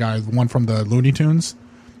Leghorn guy, the one from the Looney Tunes.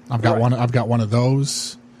 I've got one of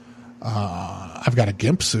those. I've got a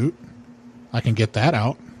gimp suit. I can get that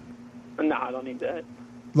out. No, I don't need that.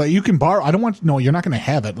 Like you can borrow. I don't want. No, you're not going to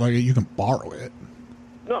have it. Like you can borrow it.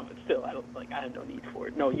 No, but still, I have no need for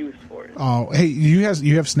it. No use for it. Oh, hey, you have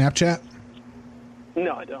Snapchat?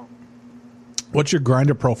 No, I don't. What's your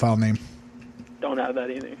Grindr profile name? Don't have that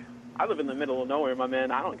either. I live in the middle of nowhere, my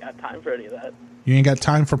man. I don't got time for any of that. You ain't got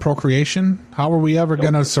time for procreation? How are we ever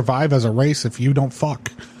going to survive as a race if you don't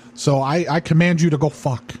fuck? So I command you to go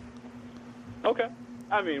fuck. Okay.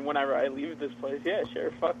 I mean, whenever I leave this place, yeah,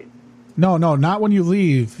 sure, fuck it. No, not when you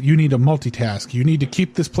leave. You need to multitask. You need to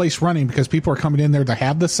keep this place running because people are coming in there to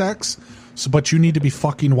have the sex, but you need to be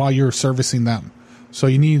fucking while you're servicing them. So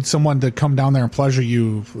you need someone to come down there and pleasure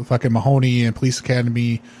you, fucking Mahoney and Police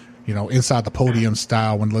Academy, you know, inside the podium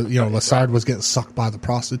style when, you know, Lassard was getting sucked by the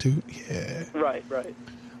prostitute. Yeah. Right.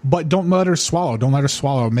 But don't let her swallow. Don't let her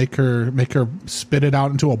swallow. Make her spit it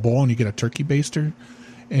out into a bowl, and you get a turkey baster.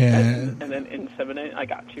 And then inseminate. I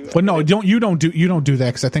got you. But no, you don't do that,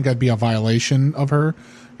 because I think that'd be a violation of her.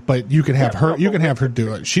 But you could have her. You can have her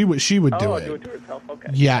do it. She would do it. Do it to herself. Okay.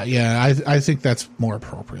 Yeah. I think that's more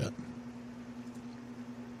appropriate.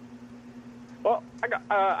 Well,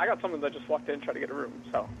 I got someone that just walked in and tried to get a room.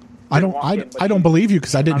 So I don't believe you,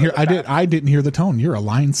 because I didn't hear. I didn't hear the tone. You're a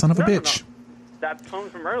lying son of a bitch. No. That tone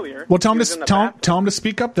from earlier. Well, tell him to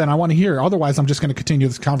speak up. Then I want to hear. Otherwise, I'm just going to continue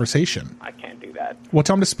this conversation. I can't do that. Well,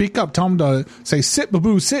 tell him to speak up. Tell him to say, "Sit,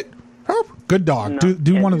 baboo, sit." Oh, good dog. No,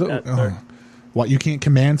 do one of do the. that, what, you can't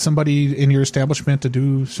command somebody in your establishment to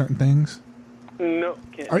do certain things? No,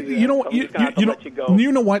 can't do that. You know what?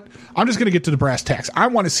 You know what? I'm just going to get to the brass tacks. I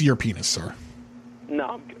want to see your penis, sir. No,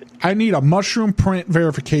 I'm good. I need a mushroom print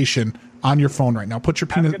verification on your phone right now. Put your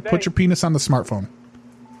penis on the smartphone.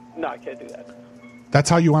 No, I can't do that. That's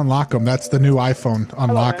how you unlock them. That's the new iPhone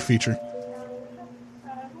unlock feature.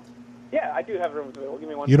 Yeah, I do have rooms available. Give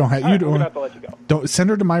me one. You don't have. All You right, don't. I'm gonna have to let you go. Don't send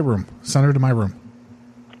her to my room. Send her to my room.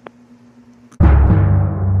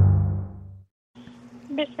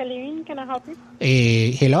 Miss Valerine, can I help you?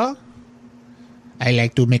 Hello? I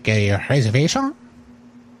like to make a reservation.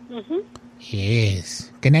 Mm-hmm.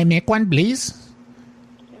 Yes. Can I make one, please?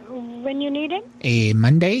 When you need it?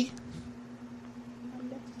 Monday.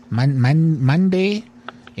 Monday.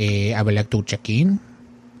 I would like to check in.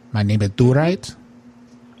 My name is Durite.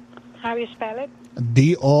 How you spell it?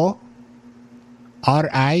 Dori.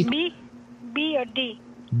 B or D?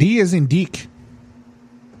 D is in Deek.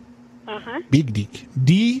 Uh-huh. Big Deek.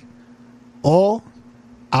 Dori.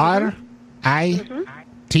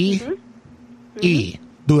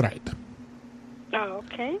 Durite. Oh,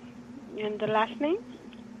 okay. And the last name?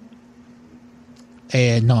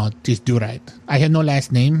 No, just Durite. I have no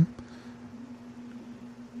last name.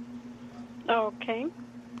 Okay.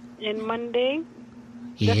 And Monday?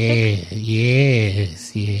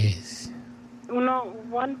 Yes. No,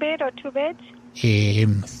 one bed or two beds?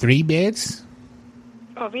 3 beds.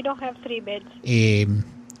 Oh, we don't have 3 beds. Do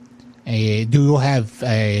you have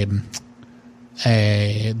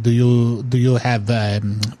do you have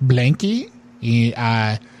blankie?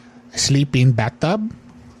 Sleep in bathtub?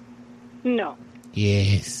 No.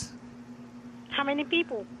 Yes. How many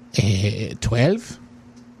people? 12.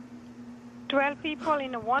 12 people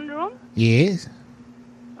in one room? Yes.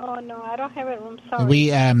 Oh no, I don't have a room. Sorry.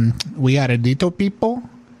 We are a little people.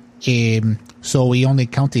 So we only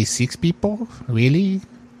counted 6 people. Really?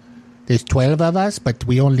 There's 12 of us, but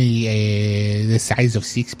we only the size of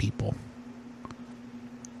 6 people.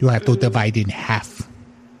 You have to divide in half.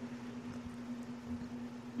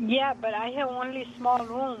 Yeah, but I have only small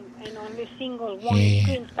room and only single one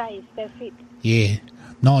queen size. That's it. Yeah.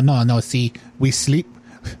 No. See, we sleep.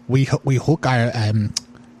 We hook our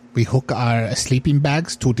sleeping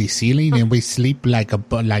bags to the ceiling, and we sleep like a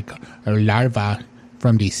larva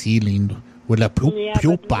from the ceiling with a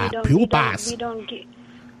pupas. We don't give.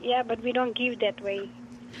 Yeah, but we don't give that way.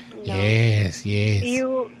 No. Yes.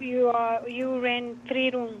 You rent 3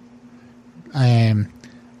 rooms.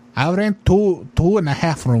 I'll rent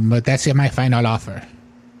 2.5 rooms, but that's my final offer.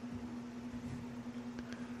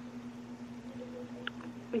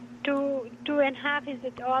 2.5, is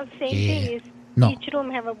it all same thing? Is no. Each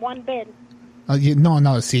room have a 1 bed?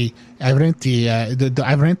 No. See, I rent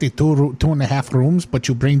I rented 2.5 rooms, but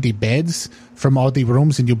you bring the beds from all the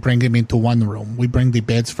rooms and you bring them into one room. We bring the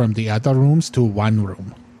beds from the other rooms to one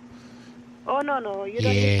room. Oh no! You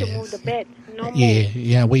don't need to move the bed. No more.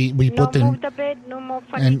 Yeah. We put them. No move the bed. No more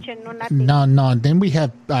furniture. No nothing. No. Then we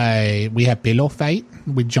have pillow fight.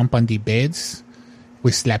 We jump on the beds.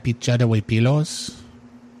 We slap each other with pillows.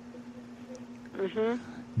 Mm-hmm.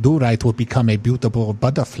 Durite will become a beautiful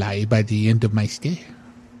butterfly by the end of my stay.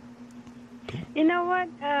 You know what?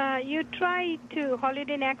 You try to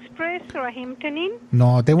Holiday Inn Express or Hampton Inn.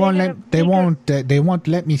 No, they won't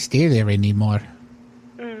let me stay there anymore.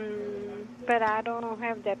 But I don't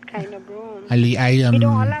have that kind of room. We don't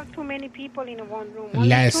allow too many people in one room.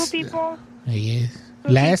 Only 2 people. Yes.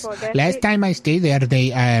 Last time I stayed there,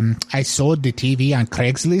 I sold the TV on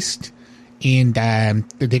Craigslist, and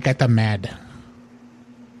they got mad.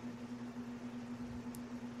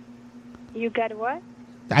 You got what?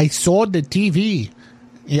 I sold the TV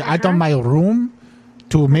out of my room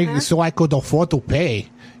to make so I could afford to pay.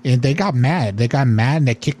 And they got mad. They got mad and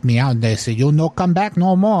they kicked me out. And they said, "You no come back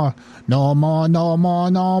no more. No more, no more,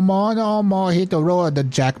 no more, no more." Hit the road, the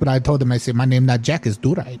Jack. But I told him, I said, "My name not Jack, is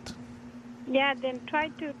Do Right." Yeah, then try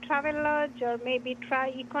to Travelodge or maybe try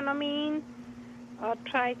Economy or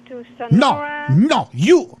try to Sonora. No,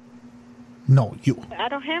 you. No, you. I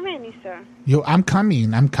don't have any, sir. I'm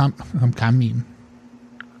coming. I'm coming.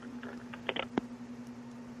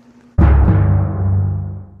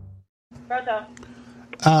 Rosa.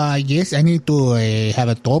 Yes, I need to have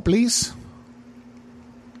a toll, please.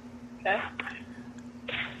 Okay.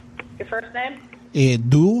 Your first name?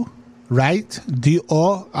 Do Right,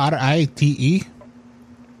 DORITE.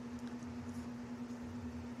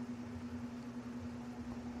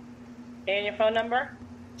 And your phone number?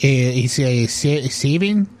 It's a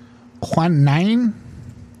 719.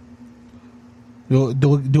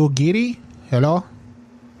 Do get it? Hello?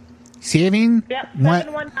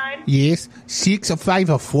 719. Yes,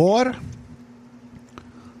 654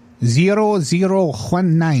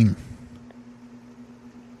 0019.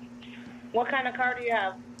 What kind of car do you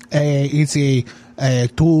have? It's a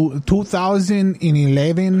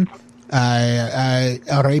 2011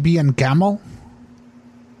 Arabian Camel.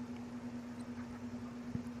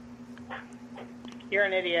 You're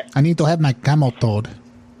an idiot. I need to have my camel towed.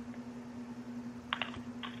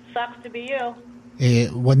 Sucks to be you.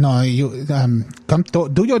 Well, no, you come to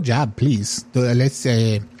do your job, please. Let's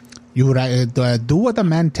do what the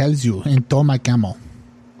man tells you and tow my camel.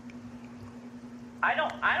 I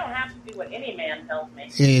don't have to do what any man tells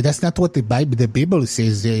me. That's not what the Bible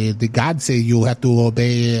says. The God says you have to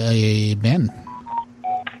obey men.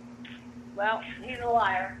 Well, he's a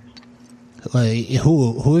liar.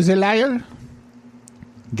 Who is a liar?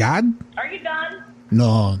 God? Are you done?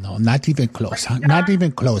 No, not even close. Not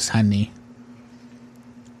even close, honey.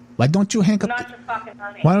 Why don't you hang up? Not your fucking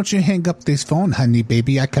honey. Why don't you hang up this phone, honey,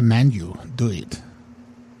 baby? I command you. Do it.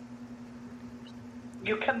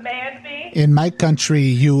 You command me? In my country,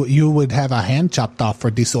 you would have a hand chopped off for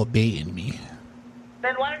disobeying me.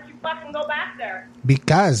 Then why don't you fucking go back there?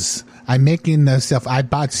 Because I'm making myself. I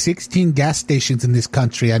bought 16 gas stations in this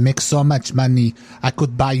country. I make so much money, I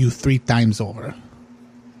could buy you 3 times over.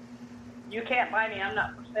 You can't buy me. I'm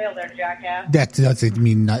not for sale there, jackass. That doesn't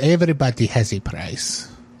mean everybody has a price.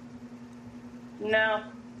 No,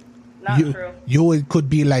 not true. You could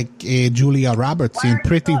be like Julia Roberts in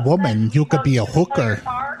Pretty Woman. You could be a hooker.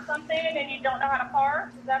 Car or something and you don't know how to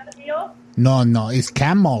park? Is that the deal? No, it's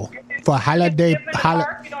Camel for holiday You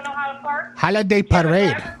don't know how to park? holiday parade. Do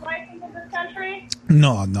you have a driver's license in this country?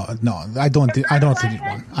 No. I don't need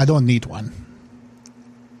one. I don't need one.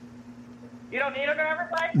 You don't need a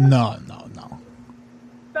driver's license? No.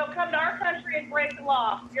 So come to our country and break the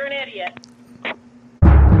law. You're an idiot.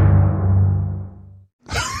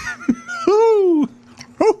 Oh,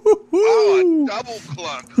 a double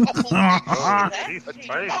clunk.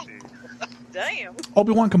 Damn.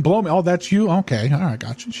 Obi-Wan can blow me. Oh, that's you? Okay. All right,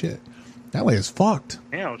 gotcha. Shit. That way is fucked.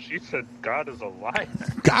 Damn, she said God is a liar.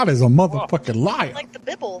 God is a motherfucking liar. Like the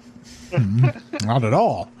Bible. Not at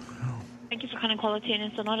all. Thank you for calling Quality in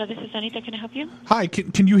Sonora. This is Anita. Can I help you? Hi,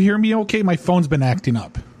 can you hear me okay? My phone's been acting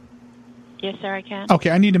up. Yes, sir, I can. Okay,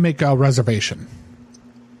 I need to make a reservation.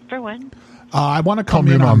 For when? I want to come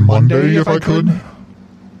in on Monday if I could.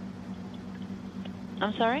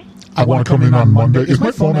 I'm sorry? I want to come in on Monday. Is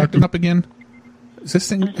my phone acting up again? Is this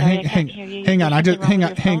thing? I'm sorry, I can't hear you. Hang on. Is something wrong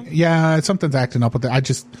with your phone? Yeah, something's acting up with it. I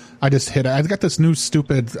just hit it. I got this new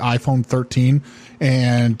stupid iPhone 13,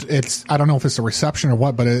 and I don't know if it's the reception or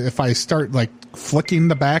what, but if I start like flicking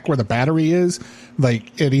the back where the battery is,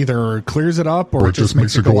 like it either clears it up or it just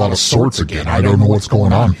makes it go out of sorts again. I don't know what's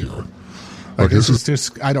going on here. Like this is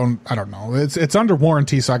just I don't know. It's under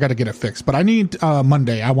warranty, so I got to get it fixed. But I need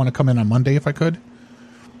Monday. I want to come in on Monday if I could.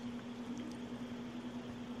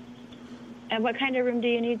 And what kind of room do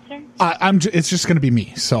you need, sir? It's just going to be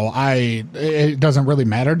me, so it doesn't really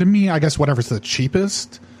matter to me. I guess whatever's the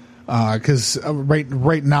cheapest. Because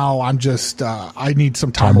right now I'm just I need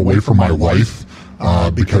some time away from my wife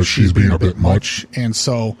because she's being a bit much, and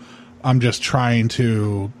so I'm just trying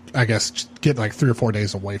to get like 3 or 4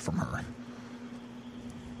 days away from her.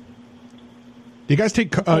 Do you guys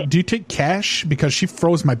take? Do you take cash? Because she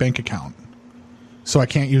froze my bank account, so I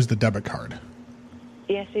can't use the debit card.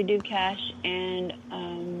 Yes, we do cash, and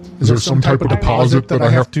is there some type of deposit that I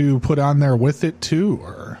have to put on there with it too,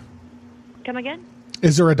 or? Come again?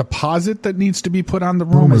 Is there a deposit that needs to be put on the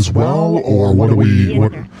room as well, or what do we?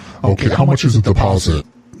 Yes, sir. Okay, how much is the deposit?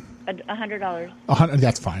 $100. $100.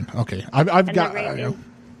 That's fine. Okay, I've got.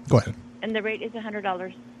 Go ahead. And the rate is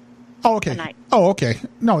 $100. Oh, okay. A night. Oh, okay.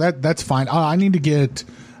 No, that's fine. I need to get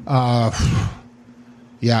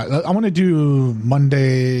Yeah, I want to do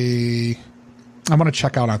Monday. I want to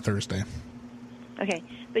check out on Thursday. Okay,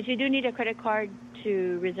 but you do need a credit card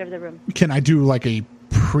to reserve the room. Can I do like a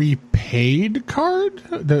prepaid card?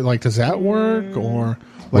 Like, does that work? Or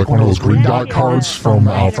like one of those green dot cards from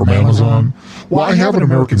Amazon? Well, I have an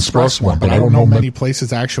American Express one, but I don't know many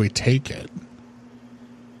places actually take it.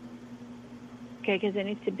 Okay, because it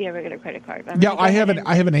needs to be a regular credit card. Yeah, I have an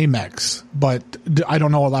Amex, but I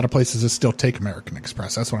don't know a lot of places that still take American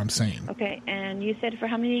Express. That's what I'm saying. Okay, and you said for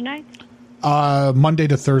how many nights? Monday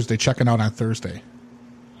to Thursday, checking out on Thursday.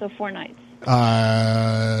 So 4 nights.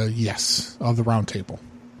 Yes, of the round table.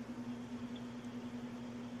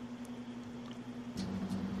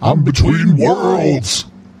 I'm between worlds.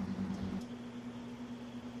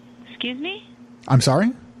 Excuse me? I'm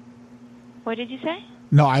sorry? What did you say?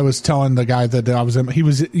 No, I was telling the guy that I was in. He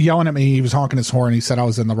was yelling at me. He was honking his horn. He said I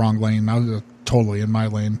was in the wrong lane. I was totally in my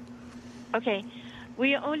lane. Okay.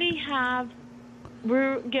 We're only going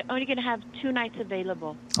to have 2 nights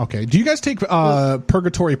available. Okay. Do you guys take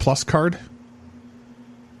Purgatory Plus card?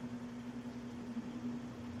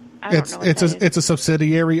 It's a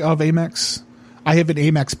subsidiary of Amex. I have an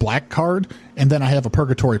Amex Black card, and then I have a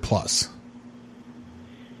Purgatory Plus.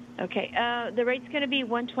 Okay. The rate's going to be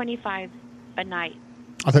 $125 a night.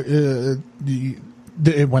 I thought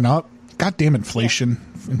it went up. Goddamn inflation!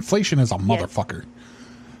 Yeah. Inflation is a motherfucker.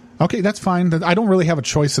 Okay, that's fine. I don't really have a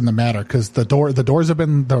choice in the matter because the doors have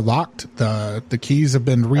been locked. The keys have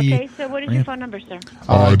been Okay, so what is your phone number, sir?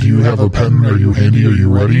 Do you have a pen? Are you handy? Are you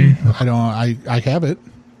ready? I don't. I have it.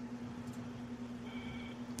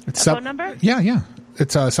 It's phone number? Yeah.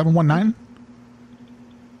 It's 719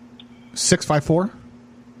 654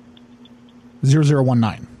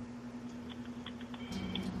 0019.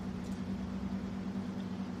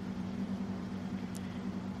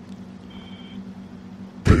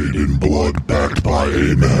 Paid in blood, backed by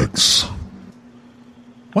Amex.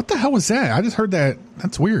 What the hell was that? I just heard that.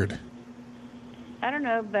 That's weird. I don't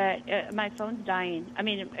know, but my phone's dying. I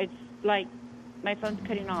mean, it's like my phone's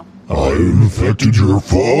cutting off. I infected your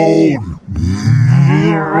phone.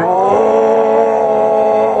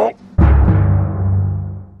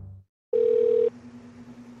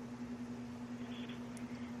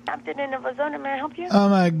 Captain in Arizona, may I help you? Oh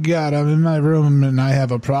my God! I'm in my room and I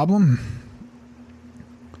have a problem.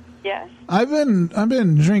 Yes. I've been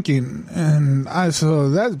drinking, and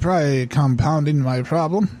so that's probably compounding my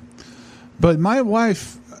problem. But my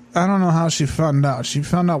wife, I don't know how she found out. She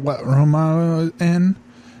found out what room I was in,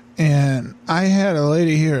 and I had a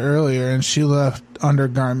lady here earlier, and she left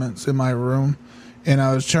undergarments in my room, and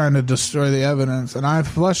I was trying to destroy the evidence, and I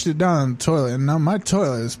flushed it down the toilet, and now my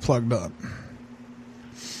toilet is plugged up.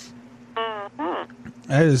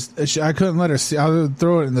 I couldn't let her see. I would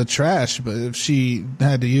throw it in the trash, but if she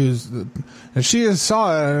had to if she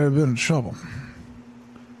saw it, I'd have been in trouble.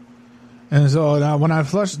 And so now when I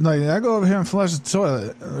flush, I go over here and flush the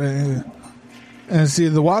toilet, and see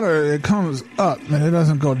the water, it comes up and it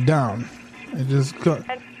doesn't go down. It just goes.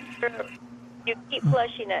 You keep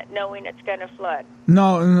flushing it, knowing it's going to flood.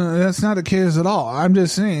 No, that's not the case at all. I'm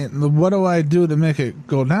just saying, what do I do to make it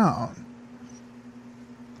go down?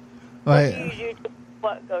 What do you do to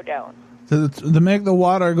what go down? To make the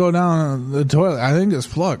water go down the toilet, I think it's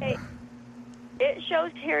plugged. Hey, it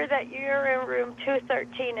shows here that you're in room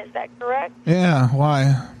 213. Is that correct? Yeah.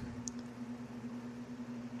 Why?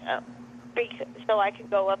 So I can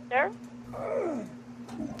go up there?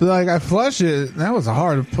 Like I flush it. That was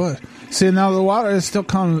hard to put. See, now the water is still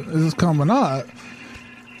coming up.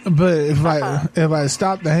 But if I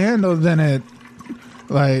stop the handle, then it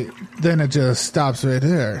just stops right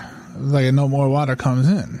there. Like no more water comes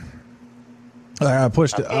in. Like I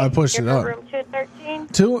pushed it up. Room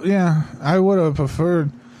 213? Yeah, I would have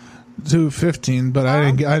preferred 215, but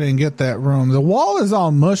I didn't get that room. The wall is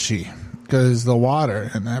all mushy because the water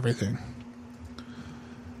and everything.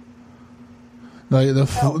 Like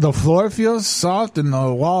the floor feels soft and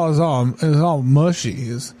the wall is all mushy.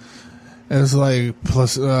 It's like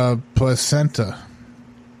placenta.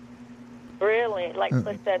 Really, like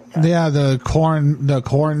placenta? Yeah, the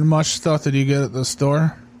corn mush stuff that you get at the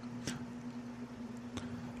store.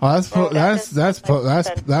 Oh, that's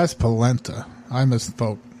polenta. I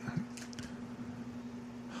misspoke.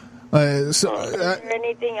 Is there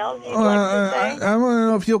anything else you'd like to say? I want to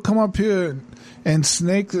know if you'll come up here and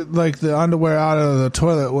snake the underwear out of the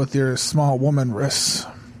toilet with your small woman wrists.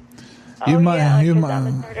 I'm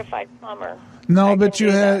a certified plumber. No, but you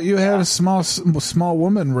have small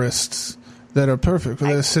woman wrists that are perfect for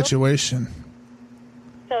this situation.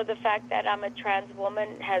 So the fact that I'm a trans woman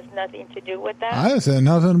has nothing to do with that? I said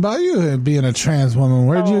nothing about you being a trans woman.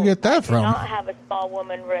 Where'd you get that from? I do not have a small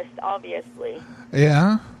woman wrist, obviously.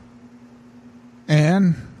 Yeah.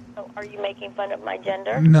 And? So are you making fun of my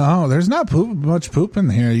gender? No, there's not much poop in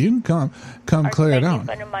here. You can come clear it out.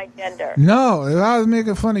 Are you making fun of my gender? No, if I was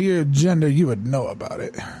making fun of your gender, you would know about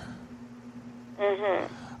it. Mm-hmm.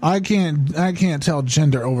 I can't tell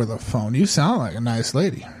gender over the phone. You sound like a nice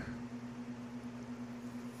lady.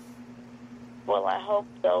 Well, I hope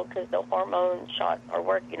so, because the hormone shots are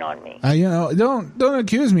working on me. Don't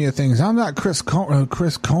accuse me of things. I'm not Chris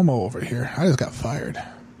Cuomo over here. I just got fired.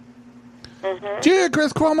 Mm-hmm. Did you hear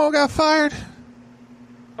Chris Cuomo got fired?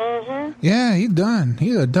 Mm-hmm. Yeah, he's done.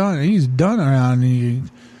 He's done around here.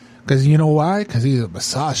 Because you know why? Because he's a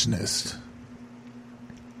misogynist.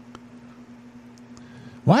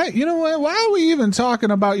 Why? You know what? Why are we even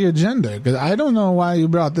talking about your gender? Because I don't know why you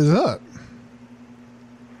brought this up.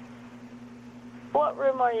 What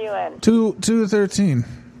room are you in? 213.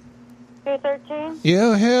 213?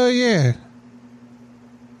 Yeah, hell yeah.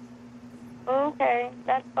 Okay,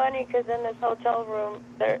 that's funny because in this hotel room,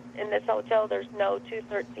 there's no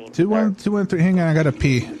 213. 213. Hang on, I gotta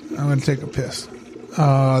pee. I'm gonna take a piss. Go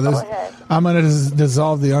ahead. I'm gonna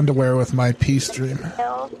dissolve the underwear with my pee stream.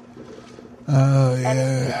 Else? Oh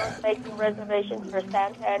yeah. Else? Making reservations for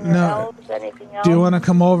Santa and No. elves? Anything else? Do you want to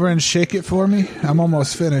come over and shake it for me? I'm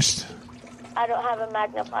almost finished. I don't have a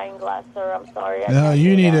magnifying glass, sir. I'm sorry. No,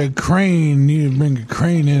 you need a crane. You need to bring a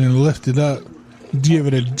crane in and lift it up. Give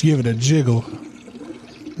it a jiggle.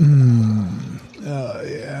 Oh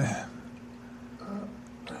yeah.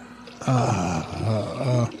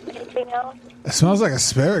 Anything else? It smells like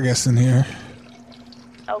asparagus in here.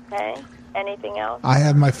 Okay. Anything else? I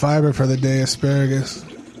had my fiber for the day, asparagus.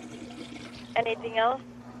 Anything else?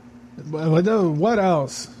 What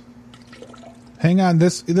else? Hang on,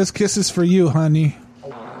 this kiss is for you, honey.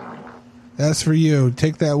 That's for you.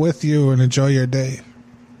 Take that with you and enjoy your day.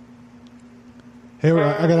 Here,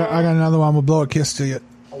 I got another one. I'm gonna blow a kiss to you.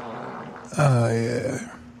 Oh yeah.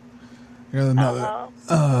 Here's another.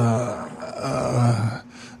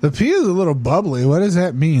 The pee is a little bubbly. What does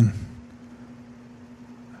that mean?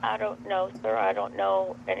 I don't know, sir. I don't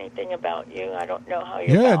know anything about you. I don't know how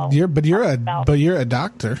you're you're a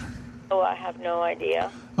doctor. So I have no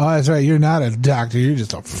idea. Oh, that's right. You're not a doctor. You're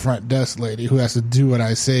just a front desk lady who has to do what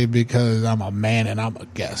I say because I'm a man and I'm a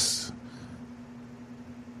guest.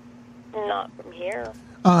 Not from here.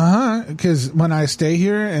 Because when I stay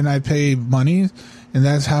here and I pay money, and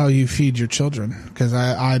that's how you feed your children. Because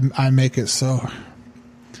I make it so.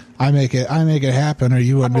 I make it happen, or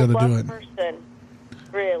you wouldn't be able to do it. Person,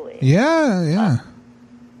 really? Yeah.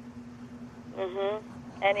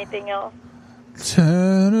 Anything else?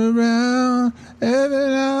 Turn around every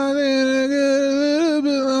now and then I get a little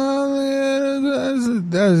bit lonely.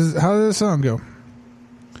 How does that song go?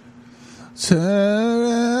 Turn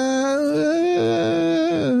around.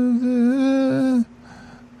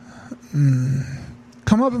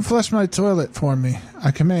 Come up and flush my toilet for me.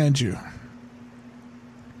 I command you.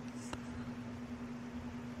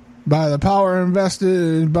 By the power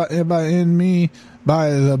invested in me,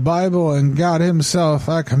 by the Bible and God himself,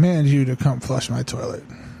 I command you to come flush my toilet.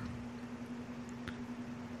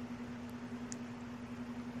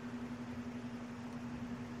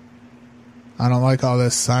 I don't like all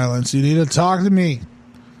this silence. You need to talk to me.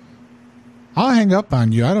 I'll hang up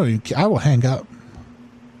on you. I will hang up.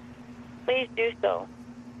 Please do so.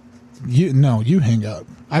 You hang up.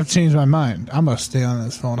 I've changed my mind. I'm going to stay on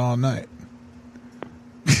this phone all night.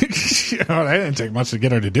 That didn't take much to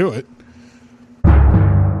get her to do it.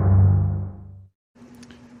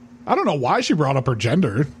 I don't know why she brought up her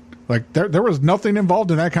gender. Like there was nothing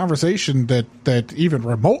involved in that conversation that even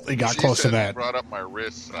remotely got close to that. Brought up my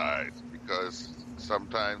wrist size because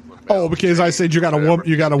sometimes. Because I said you got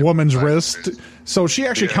a woman's wrist. So she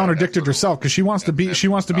actually contradicted herself because she wants to be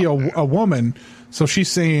a woman. So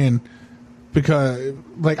she's saying. Because,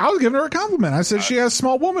 I was giving her a compliment. I said she has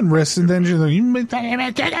small woman wrists, and then she's like,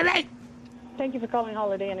 Thank you for calling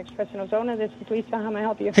Holiday Inn Express in Ozona. This is Lisa. How may I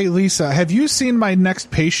help you? Hey, Lisa, have you seen my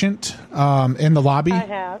next patient in the lobby? I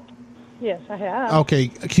have. Yes, I have. Okay,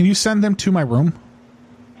 can you send them to my room?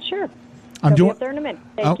 Sure. I'm doing. Be up there in a minute.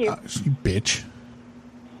 Thank you. You bitch.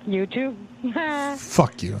 You too.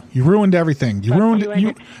 Fuck you. You ruined everything. You ruined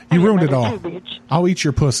it all. I'll eat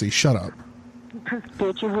your pussy. Shut up.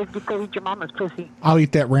 Bitch, you go eat your mama's pussy. I'll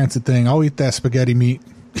eat that rancid thing. I'll eat that spaghetti meat.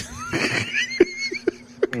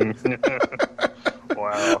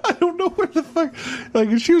 Wow. I don't know What the fuck?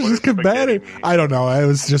 Like, she was just combating. I don't know. I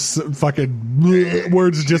was just fucking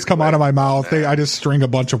words just come out of my mouth. I just string a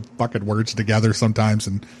bunch of fucking words together sometimes,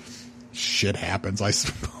 and shit happens.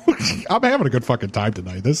 I'm having a good fucking time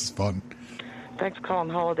tonight. This is fun. Thanks for calling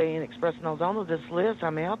Holiday Inn Express in Ozona. This is Liz.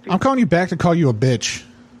 How may I help you? I'm calling you back to call you a bitch.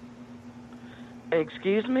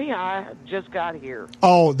 Excuse me? I just got here.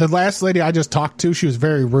 Oh, the last lady I just talked to, she was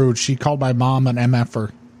very rude. She called my mom an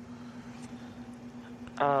MFer.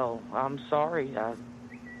 Oh, I'm sorry.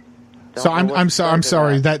 So I'm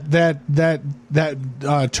sorry. That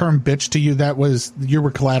term "bitch" to you, you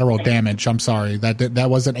were collateral damage. I'm sorry. That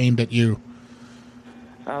wasn't aimed at you.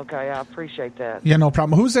 Okay, I appreciate that. Yeah, no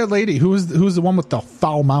problem. Who's that lady? Who's the one with the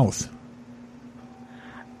foul mouth?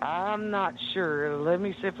 I'm not sure. Let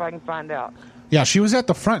me see if I can find out. Yeah, she was at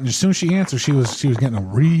the front, and as soon as she answered, she was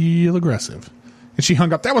getting real aggressive, and she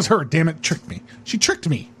hung up. That was her. Damn it, tricked me. She tricked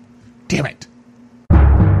me. Damn it.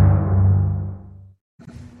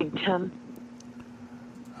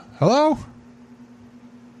 Hello?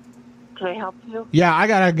 Can I help you? Yeah, I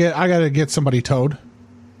gotta get somebody towed.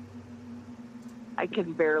 I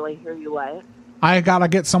can barely hear you. What? I gotta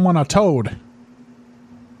get someone a towed.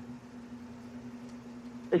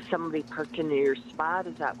 Is somebody parked in your spot?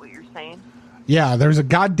 Is that what you're saying? Yeah, there's a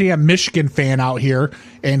goddamn Michigan fan out here,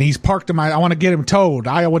 and he's parked in I want to get him towed.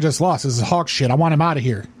 Iowa just lost. This is hawk shit. I want him out of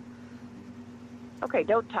here. Okay,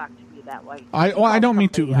 don't talk to me that way. I don't mean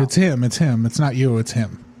to. It's him. It's him. It's not you. It's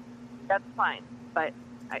him. That's fine, but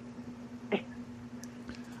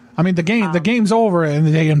I mean, the game's over, and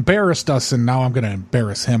they embarrassed us, and now I'm going to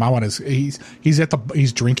embarrass him. I want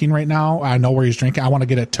he's drinking right now. I know where he's drinking. I want to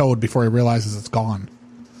get it towed before he realizes it's gone.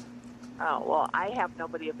 Oh, well, I have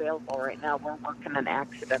nobody available right now. We're working an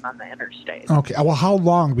accident on the interstate. Okay. Well, how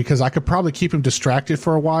long? Because I could probably keep him distracted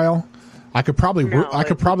for a while. I could probably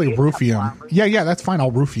roofie him. Yeah, that's fine.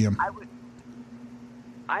 I'll roofie him.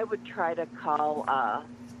 I would try to call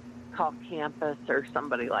campus or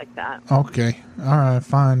somebody like that. Okay. All right.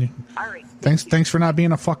 Fine. All right. Thanks for not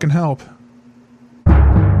being a fucking help.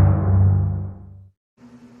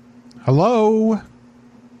 Hello.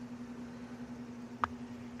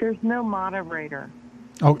 There's no moderator.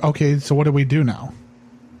 Oh, okay. So what do we do now?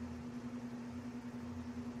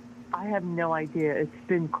 I have no idea. It's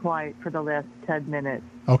been quiet for the last 10 minutes.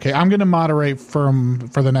 Okay, I'm going to moderate for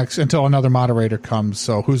the next until another moderator comes.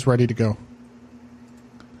 So who's ready to go?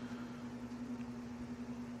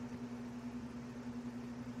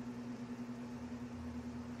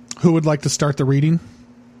 Who would like to start the reading?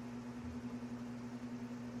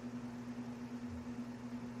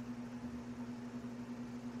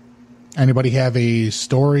 Anybody have a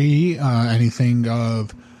story, anything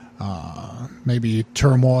of maybe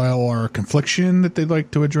turmoil or confliction that they'd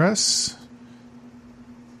like to address?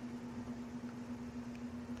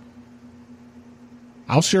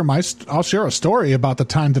 I'll share a story about the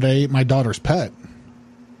time that I ate my daughter's pet.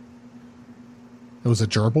 It was a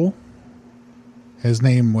gerbil. His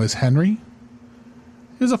name was Henry.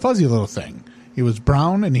 He was a fuzzy little thing. He was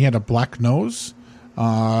brown and he had a black nose.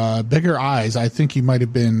 Bigger eyes. I think he might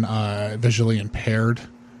have been visually impaired.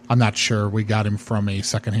 I'm not sure. We got him from a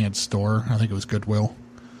secondhand store. I think it was Goodwill.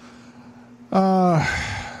 It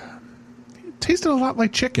tasted a lot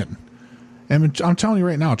like chicken. And I'm telling you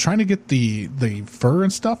right now, trying to get the fur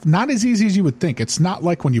and stuff, not as easy as you would think. It's not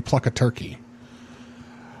like when you pluck a turkey.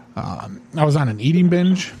 I was on an eating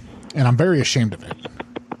binge, and I'm very ashamed of it.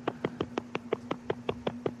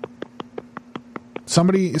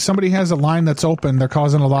 Somebody has a line that's open. They're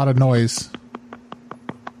causing a lot of noise.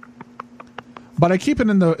 But I keep it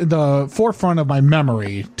in the forefront of my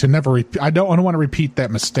memory to never repeat. I don't want to repeat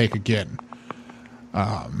that mistake again.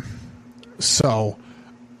 So,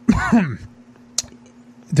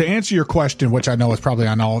 to answer your question, which I know is probably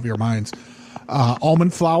on all of your minds,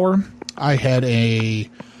 almond flour. I had a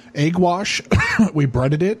egg wash. We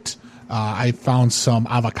breaded it. I found some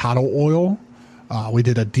avocado oil. We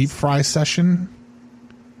did a deep fry session.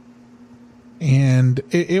 And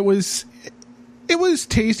it was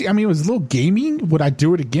tasty. I mean, it was a little gamey. Would I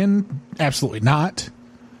do it again? Absolutely not.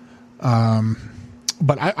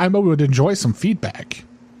 But I would enjoy some feedback.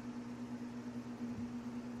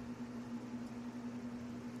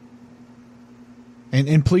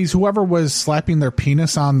 And please, whoever was slapping their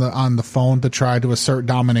penis on the phone to try to assert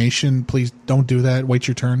domination, please don't do that. Wait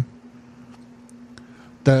your turn.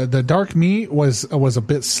 The dark meat was a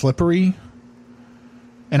bit slippery.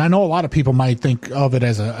 And I know a lot of people might think of it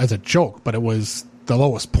as a joke, but it was the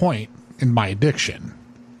lowest point in my addiction.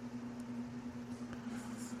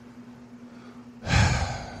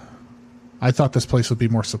 I thought this place would be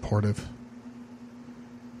more supportive.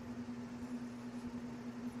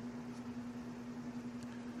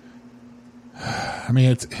 I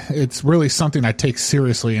mean, it's really something I take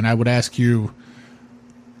seriously, and I would ask you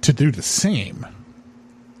to do the same.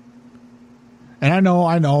 And I know,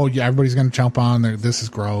 everybody's going to jump on there. This is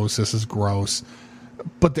gross.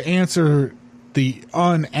 But the answer, the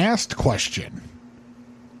unasked question,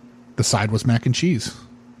 the side was mac and cheese.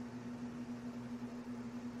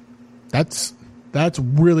 That's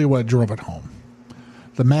really what drove it home.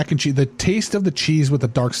 The mac and cheese, the taste of the cheese with the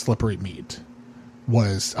dark slippery meat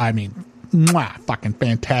was, fucking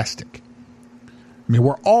fantastic. I mean,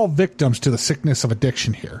 we're all victims to the sickness of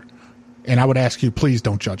addiction here. And I would ask you, please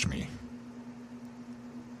don't judge me.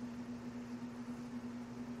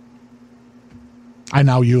 I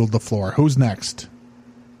now yield the floor. Who's next?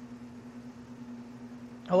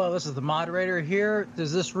 Hello, this is the moderator here.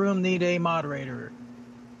 Does this room need a moderator?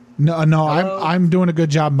 No, I'm doing a good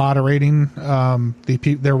job moderating.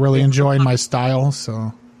 They're really enjoying my style,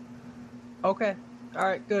 so. Okay. All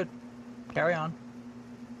right, good. Carry on.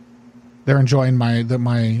 They're enjoying my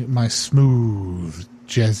smooth,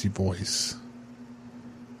 jazzy voice.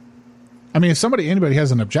 I mean, if anybody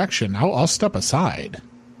has an objection, I'll step aside.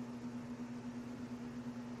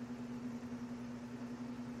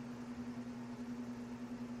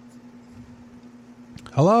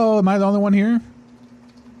 Hello, am I the only one here?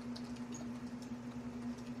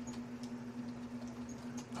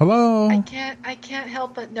 Hello. I can't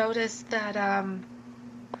help but notice that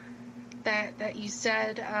that you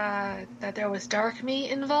said that there was dark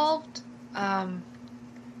meat involved. How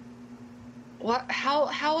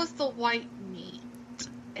was the white meat?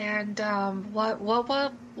 And what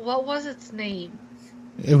was its name?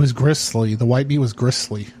 It was gristly. The white meat was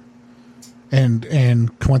gristly.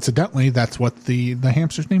 And coincidentally, that's what the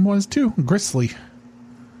hamster's name was too, Gristly.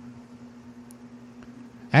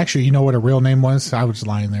 Actually, you know what her real name was? I was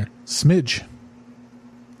lying there. Smidge.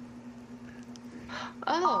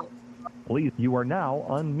 Oh. Please, you are now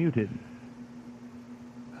unmuted.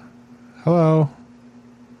 Hello.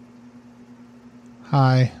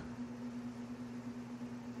 Hi.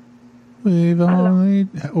 We've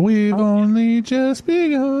only just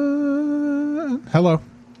begun. Hello.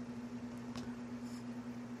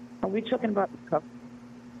 Are we talking about the cup?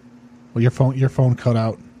 Well, your phone cut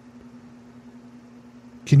out.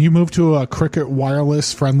 Can you move to a Cricket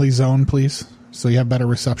wireless friendly zone, please, so you have better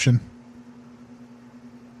reception?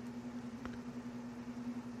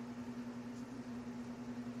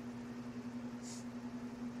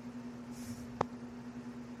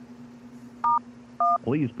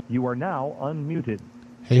 Please, you are now unmuted.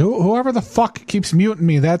 Hey, whoever the fuck keeps muting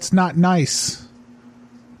me, that's not nice.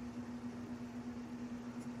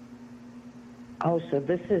 Oh, so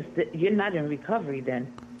this is you're not in recovery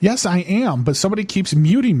then? Yes, I am, but somebody keeps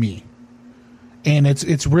muting me, and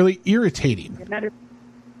it's really irritating.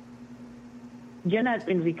 You're not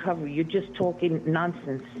in recovery. You're just talking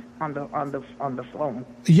nonsense on the phone.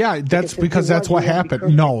 Yeah, that's because that's what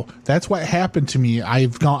happened. No, that's what happened to me.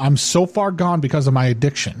 I'm so far gone because of my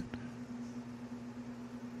addiction.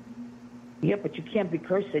 Yeah, but you can't be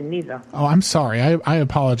cursing neither. Oh, I'm sorry. I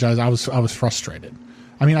apologize. I was frustrated.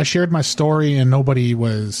 I mean, I shared my story and nobody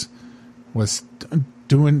was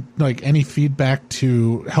doing like any feedback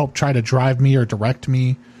to help try to drive me or direct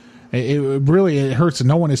me. It really hurts, and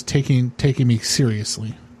no one is taking me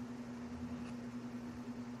seriously.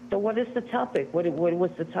 So what is the topic?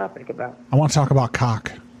 What's the topic about? I want to talk about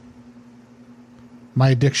cock. My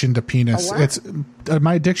addiction to penis. A what? It's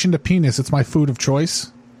my addiction to penis. It's my food of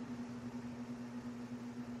choice.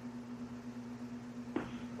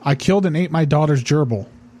 I killed and ate my daughter's gerbil.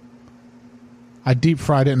 I deep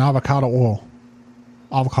fried it in avocado oil.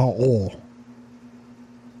 Avocado oil.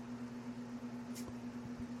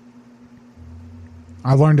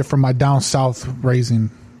 I learned it from my down south raising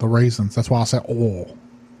the raisins. That's why I said oil.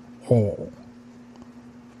 Oil.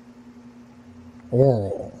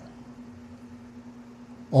 Oil.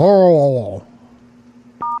 Oil.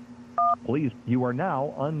 Please, you are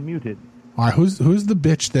now unmuted. All right, who's the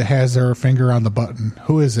bitch that has her finger on the button?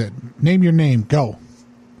 Who is it? Name your name. Go.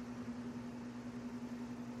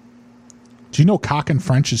 Do you know cock in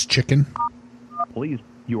French is chicken? Please,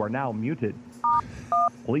 you are now muted.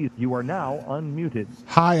 Please, you are now unmuted.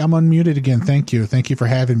 Hi, I'm unmuted again. Thank you. Thank you for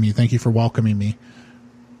having me. Thank you for welcoming me.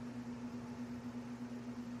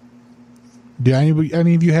 Do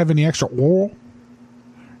any of you have any extra oil?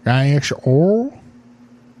 Got any extra oil?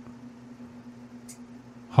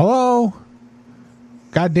 Hello?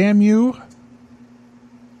 Goddamn you.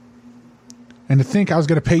 And to think I was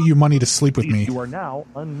going to pay you money to sleep with me. You are now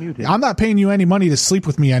unmuted. I'm not paying you any money to sleep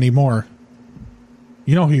with me anymore.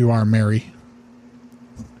 You know who you are, Mary.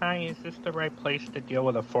 Hi, is this the right place to deal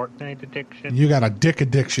with a Fortnite addiction? You got a dick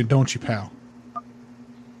addiction, don't you, pal?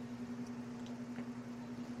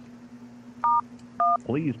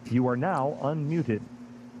 Please, you are now unmuted.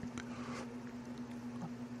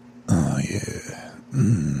 Oh, yeah.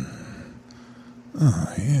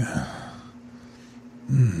 Oh, yeah.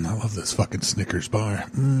 I love this fucking Snickers bar.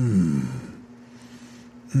 Let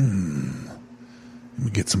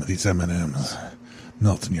me get some of these M&Ms.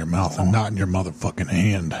 Melt in your mouth and not in your motherfucking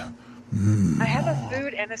hand. I have a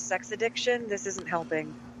food and a sex addiction. This isn't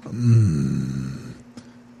helping.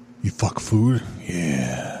 You fuck food?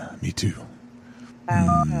 Yeah, me too.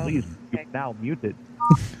 Please, you are now muted.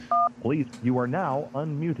 Please, you are now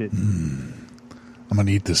unmuted. I'm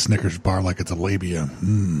gonna eat this Snickers bar like it's a labia.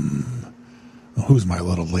 Who's my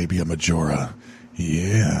little labia majora?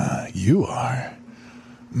 Yeah, you are.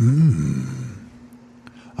 I'm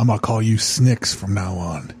gonna call you Snicks from now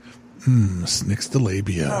on. Snicks the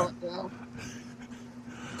labia.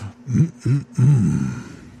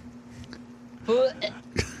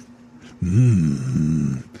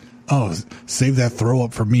 Oh, save that throw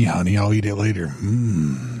up for me, honey. I'll eat it later.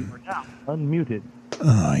 Unmuted.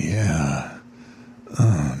 Oh, yeah.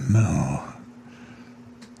 Oh, no.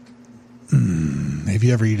 Have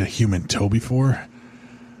you ever eaten a human toe before?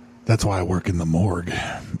 That's why I work in the morgue.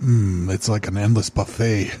 It's like an endless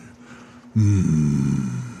buffet. You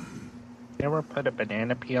ever put a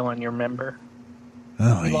banana peel on your member?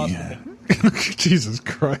 Oh, yeah. Jesus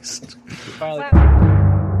Christ.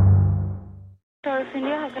 Sorry,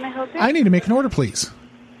 India, how can I help you? I need to make an order, please.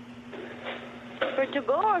 For to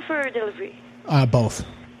go or for delivery? Both.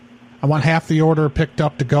 I want half the order picked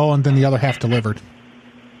up to go and then the other half delivered.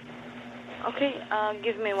 Okay,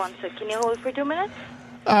 give me 1 sec. Can you hold for 2 minutes?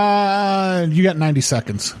 You got 90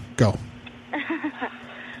 seconds. Go.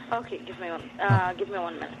 Okay, give me 1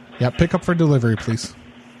 minute. Yeah, pick up for delivery, please.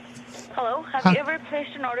 Hello, have you ever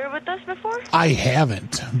placed an order with us before? I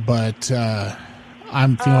haven't, but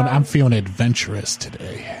I'm feeling adventurous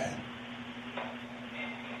today.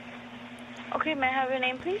 Okay, may I have your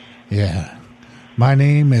name, please? Yeah. My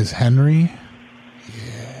name is Henry.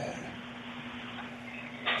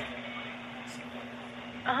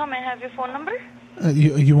 May I have your phone number?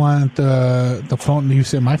 You want the phone? You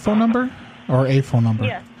said my phone number or a phone number?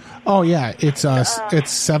 Yes. Oh yeah, it's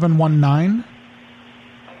 719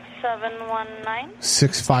 719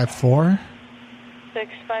 654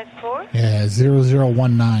 654 yeah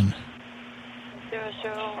 0019.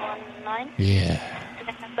 0019. Yeah. Can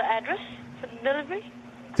I have the address for the delivery?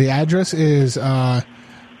 The address is I'll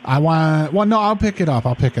pick it up.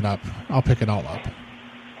 I'll pick it all up.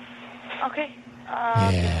 Okay.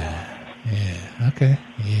 Yeah. Okay.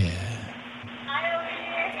 Yeah.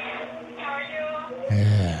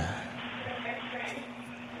 Yeah.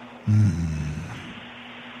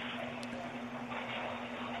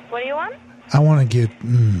 What do you want? I want to get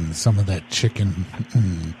some of that chicken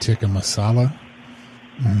masala.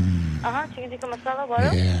 Chicken tikka masala. What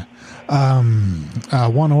else? Yeah.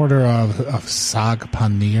 One order of saag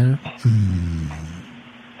paneer.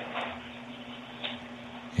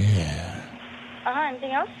 Yeah.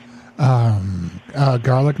 Anything else?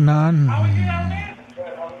 Garlic naan.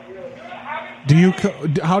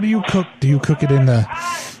 How do you cook? Do you cook it in the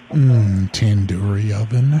tandoori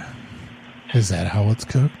oven? Is that how it's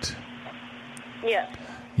cooked? Yeah.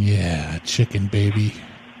 Yeah, chicken baby.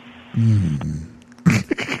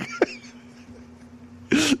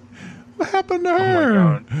 What happened to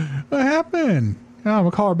her? What happened? Oh, I'm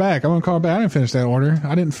gonna call her back. I didn't finish that order.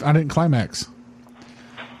 I didn't climax.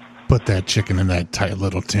 Put that chicken in that tight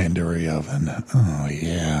little tandoori oven. Oh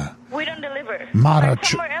yeah. We don't deliver. Mara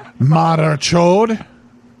chode.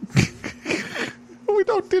 We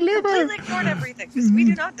don't deliver. Please ignore everything because we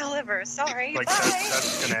do not deliver. Sorry. Like Bye.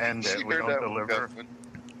 that's gonna end it. We don't deliver.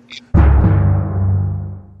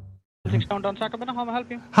 Downtown Sacramento. How may I help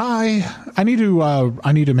you? Hi, I need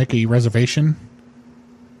to make a reservation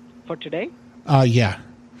For today? Yeah.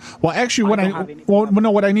 Well, actually,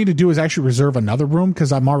 what I need to do is actually reserve another room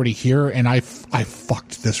because I'm already here and I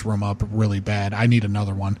fucked this room up really bad. I need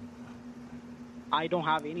another one. I don't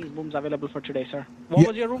have any rooms available for today, sir. What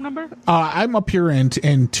was your room number? I'm up here in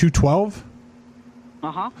 212.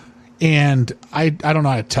 And I don't know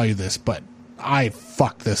how to tell you this, but I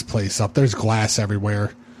fucked this place up. There's glass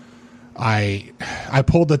everywhere. I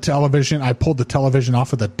pulled the television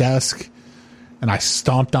off of the desk and I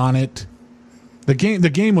stomped on it. The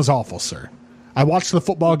game was awful, sir. I watched the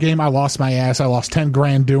football game. I lost my ass. I lost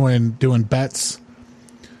 $10,000 doing bets.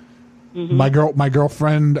 Mm-hmm. My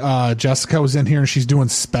girlfriend Jessica was in here and she's doing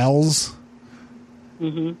spells.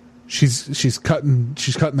 Mm-hmm. She's cutting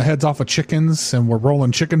the heads off of chickens and we're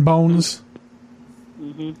rolling chicken bones.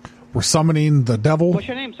 Mm-hmm. We're summoning the devil. What's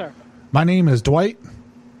your name, sir? My name is Dwight.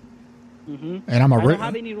 Mm-hmm. And I'm I don't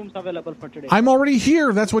have any rooms available for today. I'm already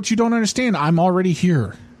here. That's what you don't understand. I'm already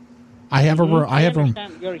here. I have a room. I have a room.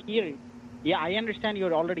 You're here. Yeah, I understand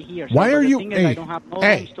you're already here. Why but are the you? thing is, Hey, I don't have no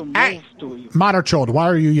rooms to move to you. Matarchod, why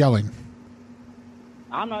are you yelling?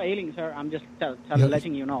 I'm not ailing, sir. I'm just Yeah.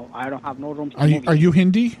 letting you know. I don't have no rooms to Are you move are you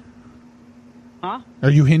Hindi? Huh? Are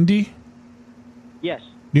you Hindi? Yes.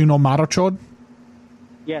 Do you know Matarchod?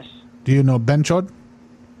 Yes. Do you know Benchod?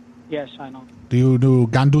 Yes, I know. Do you know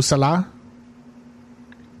Gandu Salah?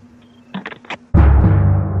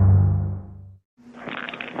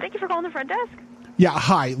 Thank you for calling the front desk. Yeah,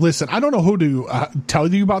 hi. Listen, I don't know who to tell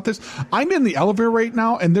you about this. I'm in the elevator right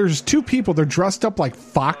now, and there's two people. They're dressed up like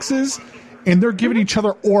foxes, and they're giving each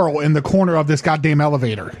other oral in the corner of this goddamn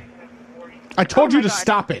elevator. I told you to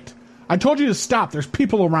stop it. I told you to stop. There's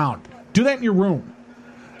people around. Do that in your room.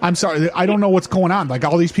 I'm sorry. I don't know what's going on. Like,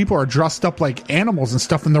 all these people are dressed up like animals and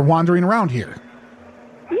stuff, and they're wandering around here.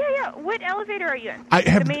 Yeah. What elevator are you in? I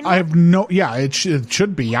have no... Yeah, it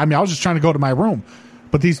should be. I mean, I was just trying to go to my room.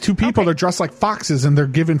 But these two people, they're dressed like foxes, and they're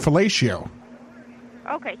giving fellatio.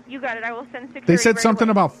 Okay, you got it. I will send security. They said right something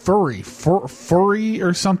away. about furry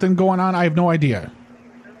or something going on. I have no idea.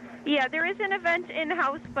 Yeah, there is an event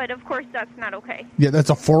in-house, but of course that's not okay. Yeah, that's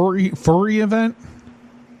a furry event?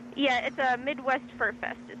 Yeah, it's a Midwest Fur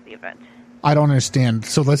Fest is the event. I don't understand.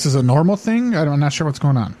 So this is a normal thing? I'm not sure what's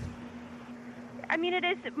going on. I mean, it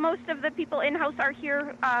is. Most of the people in-house are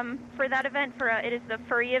here for that event. It is the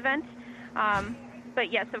furry event. But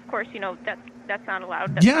yes, of course, that's not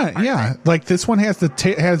allowed. That's not part of it. Like this one has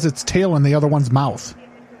has its tail in the other one's mouth.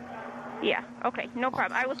 Yeah. Okay. No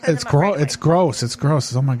problem. I will send It's them up right gross. It's gross. It's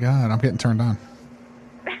gross. Oh my god, I'm getting turned on.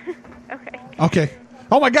 Okay.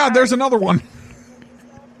 Oh my god, there's another one.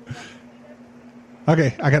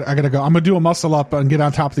 Okay, I gotta go. I'm gonna do a muscle up and get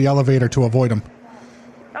on top of the elevator to avoid them.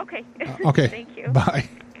 Okay. Okay. Thank you. Bye.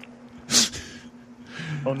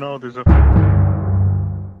 Oh no, there's a...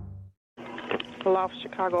 Hello,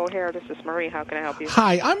 Chicago O'Hare. This is Marie. How can I help you?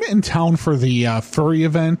 Hi, I'm in town for the furry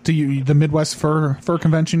event, the Midwest Fur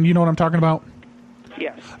Convention. You know what I'm talking about?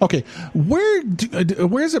 Yes. Okay, where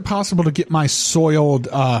is it possible to get my soiled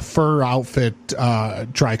fur outfit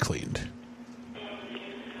dry cleaned?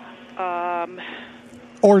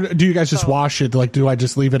 Or do you guys just wash it? Like, do I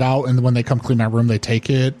just leave it out, and when they come clean my room, they take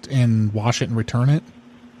it and wash it and return it?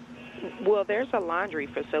 Well, there's a laundry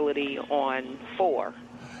facility on 4.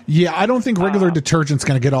 Yeah, I don't think regular detergent's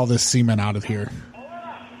going to get all this semen out of here.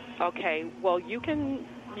 Okay. Well, you can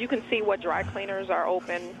see what dry cleaners are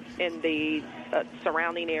open in the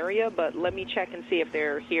surrounding area, but let me check and see if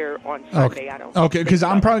they're here on Sunday. Okay, because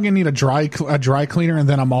I'm probably going to need a dry cleaner, and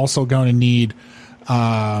then I'm also going to need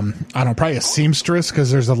probably a seamstress,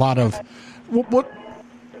 because there's a lot of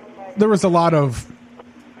there was a lot of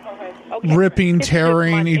ripping,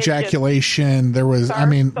 tearing, ejaculation. There was,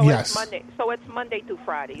 Sir, yes. It's Monday through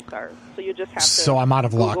Friday, sir. So you just have to. So I'm out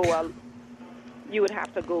of luck. You would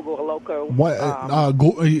have to Google a local.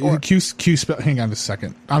 What? Q spell? Hang on a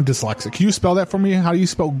second. I'm dyslexic. Can you spell that for me? How do you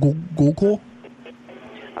spell Google?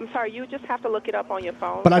 I'm sorry. You just have to look it up on your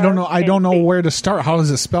phone. But I don't know. I don't know see. where to start. How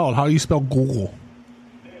is it spelled? How do you spell Google?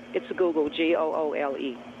 It's Google. Goole. Goole.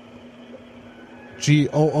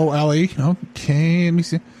 Okay, let me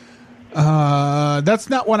see. That's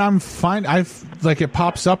not what I'm finding. It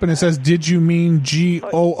pops up and it says, "Did you mean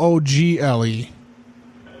Google?"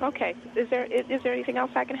 Okay. Is there anything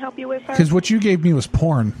else I can help you with, sir? Because what you gave me was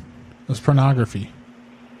porn. It was pornography.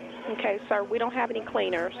 Okay, sir. We don't have any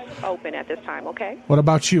cleaners open at this time. Okay. What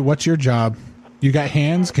about you? What's your job? You got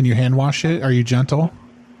hands? Can you hand wash it? Are you gentle?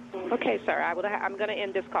 Okay, sir. I'm going to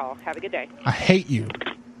end this call. Have a good day. I hate you.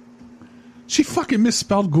 She fucking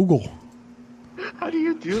misspelled Google. How do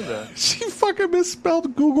you do that? She fucking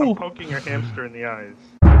misspelled Google. I'm poking your hamster in the eyes.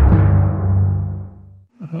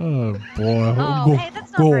 Oh, boy. Oh, hey,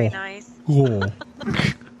 that's not very nice. Google.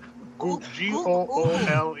 Goole.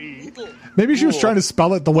 Maybe she was trying to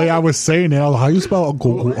spell it the way I was saying it. How you spell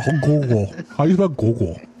Google? Google. How you spell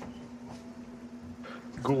Google?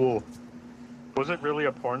 Google. Was it really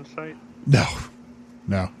a porn site? No,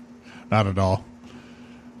 not at all.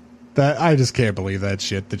 I just can't believe that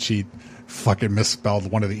shit, that she fucking misspelled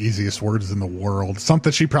one of the easiest words in the world.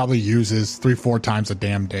 Something she probably uses 3-4 times a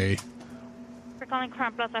damn day. For calling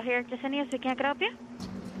Crown Plaza here. Yesenia, so can't get help you?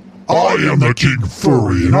 I am the King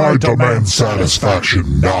Furry, and I demand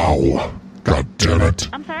satisfaction now. God damn it.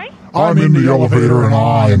 I'm sorry? I'm in the elevator, and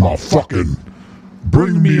I'm a fucking...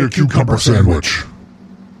 Bring me a cucumber sandwich.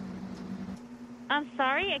 I'm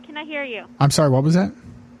sorry, I cannot hear you. I'm sorry, what was that?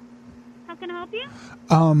 How can I help you?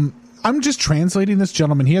 I'm just translating this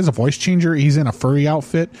gentleman. He has a voice changer. He's in a furry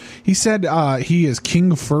outfit. He said he is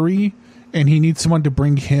King Furry, and he needs someone to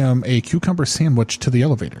bring him a cucumber sandwich to the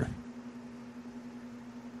elevator.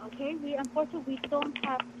 Okay, unfortunately we don't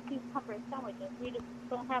have cucumber sandwiches. We just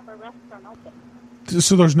don't have a restaurant open.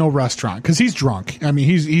 So there's no restaurant because he's drunk. I mean,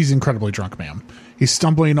 he's incredibly drunk, ma'am. He's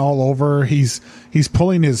stumbling all over. He's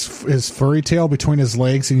pulling his furry tail between his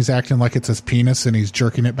legs, and he's acting like it's his penis, and he's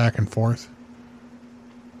jerking it back and forth.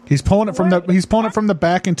 He's pulling it from the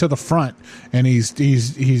back into the front, and he's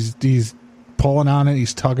pulling on it.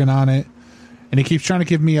 He's tugging on it, and he keeps trying to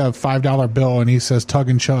give me a $5 bill, and he says tug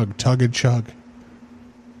and chug, tug and chug.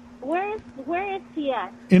 Where is he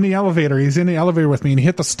at? In the elevator. He's in the elevator with me, and he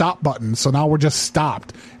hit the stop button, so now we're just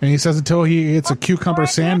stopped. And he says until he gets a cucumber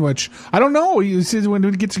sandwich. I don't know. He says when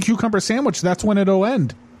he gets a cucumber sandwich, that's when it'll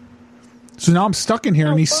end. So now I'm stuck in here,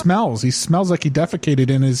 and he smells. He smells like he defecated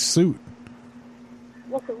in his suit.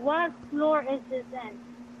 Okay, what floor is this in?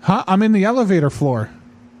 Huh? I'm in the elevator floor.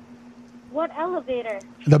 What elevator?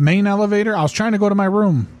 The main elevator? I was trying to go to my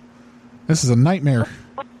room. This is a nightmare.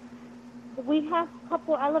 We have a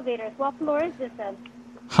couple elevators. What floor is this in?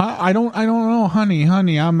 Huh? I don't know, honey.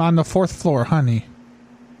 I'm on the 4th floor, honey.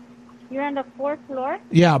 You're on the 4th floor?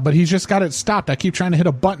 Yeah, but he's just got it stopped. I keep trying to hit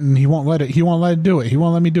a button. He won't let it do it. He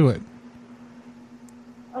won't let me do it.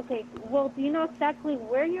 Okay. Well, do you know exactly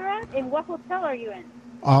where you're at? And what hotel are you in?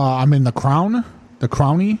 I'm in the Crown. The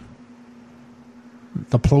Crowny.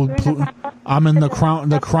 I'm in the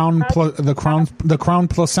Crown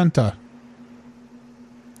Placenta.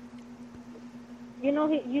 You know,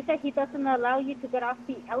 you said he doesn't allow you to get off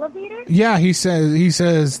the elevator? Yeah, he says he's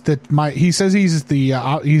the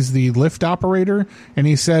lift operator, and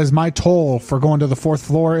he says my toll for going to the 4th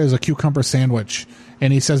floor is a cucumber sandwich,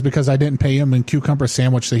 and he says because I didn't pay him in cucumber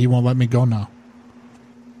sandwich that he won't let me go now.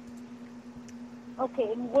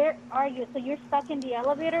 Okay, and where are you? So you're stuck in the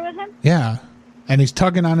elevator with him? Yeah, and he's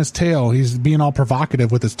tugging on his tail. He's being all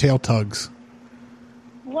provocative with his tail tugs.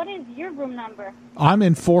 What is your room number? I'm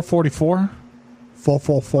in 444.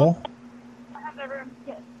 444.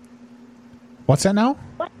 What's that now?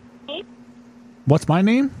 What's your name? What's my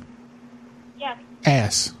name? Yes.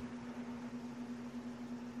 Ass.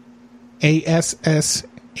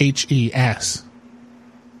 ASSHE. Ass.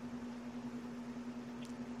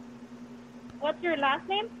 What's your last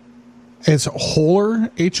name? It's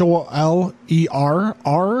Holer.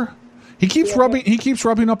 HOLER. He keeps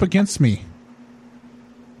rubbing up against me.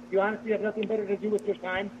 You honestly have nothing better to do with your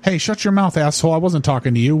time? Hey, shut your mouth, asshole. I wasn't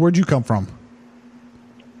talking to you. Where'd you come from?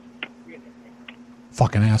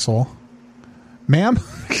 Fucking asshole. Ma'am?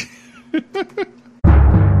 Can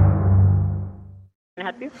I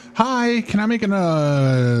help you? Hi, can I make an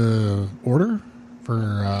order for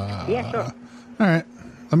Yeah, sure. All right.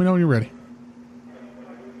 Let me know when you're ready.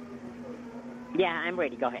 Yeah, I'm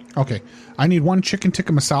ready. Go ahead. Okay. I need 1 chicken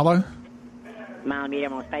tikka masala. Mild,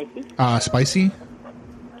 medium, or spicy? Spicy.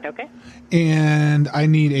 Okay. And I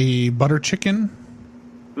need a butter chicken.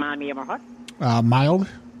 Mild, medium, or hot? Mild.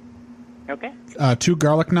 Okay. 2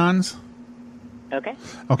 garlic naans. Okay.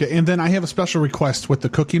 Okay, and then I have a special request with the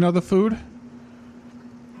cooking of the food.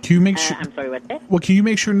 Can you make sure? I'm sorry, what's that? Well, can you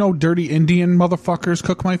make sure no dirty Indian motherfuckers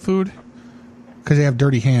cook my food? Because they have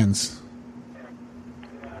dirty hands.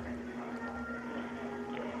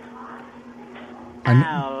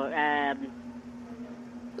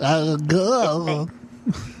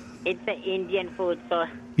 It's the Indian food, so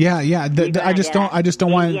yeah. I just don't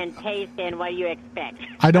want Indian taste. And what do you expect?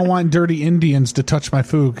 I don't want dirty Indians to touch my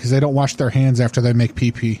food because they don't wash their hands after they make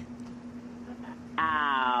pee-pee.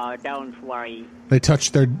 Oh, don't worry. They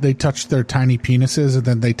touch their tiny penises and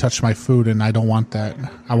then they touch my food, and I don't want that.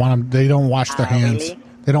 I want them. They don't wash their hands. Really?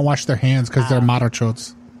 They don't wash their hands because they're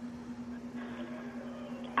marochots.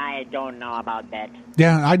 I don't know about that.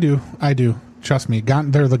 Yeah, I do. Trust me.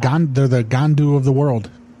 They're the Gandu of the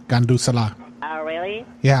world. Gandu Salah. Oh, really?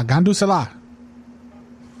 Yeah, Gandu Salah.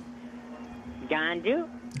 Gandu?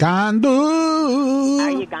 Gandu.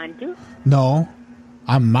 Are you Gandu? No,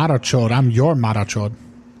 I'm marochot. I'm your marochot.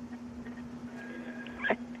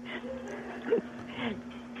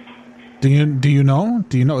 Do you know?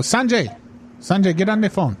 Do you know? Sanjay, get on the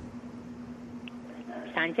phone.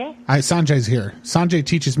 Sanjay? Sanjay's here. Sanjay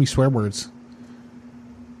teaches me swear words.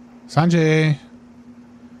 Sanjay.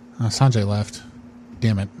 Sanjay left.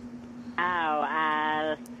 Damn it.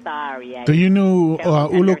 Oh, sorry. Do you know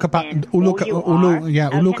Ulu Kapata? Ulu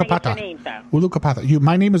Kapata. Ulu Kapata.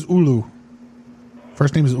 My name is Ulu.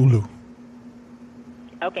 First name is Ulu.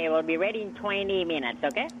 Okay, we'll be ready in 20 minutes,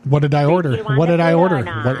 okay? What did I order? What did I order?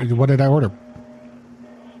 What did I order?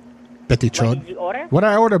 Betty Chod. What did you order? What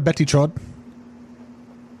did I order, Betty Chod?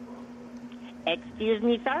 Excuse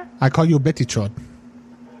me, sir? I call you Betty Chod.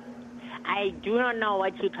 I do not know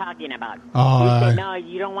what you're talking about. Oh, You said, no,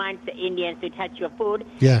 you don't want the Indians to touch your food.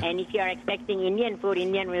 Yeah. And if you're expecting Indian food,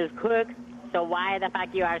 Indian will cook. So why the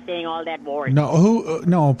fuck you are saying all that words?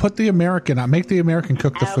 No, put the American on. Make the American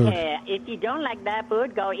cook the food. Okay, if you don't like that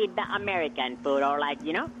food, go eat the American food, or like,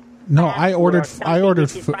 you know. No, I ordered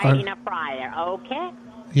which is food. fried in a fryer, okay?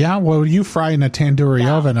 Yeah, well, you fry in a tandoori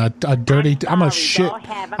oven, a dirty. I'm gonna shit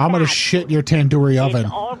your tandoori oven.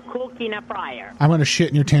 It's all cooked in a fryer. I'm gonna shit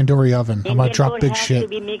in your tandoori oven. I'm gonna Indian drop food big has shit. to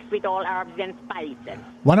be mixed with all herbs and spices.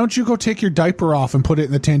 Why don't you go take your diaper off and put it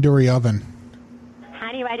in the tandoori oven?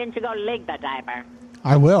 Honey, why didn't you go lick the diaper?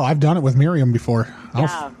 I will. I've done it with Miriam before.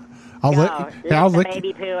 I'll lick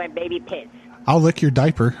baby poo and baby piss. I'll lick your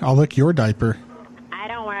diaper. I'll lick your diaper. I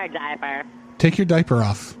don't wear a diaper. Take your diaper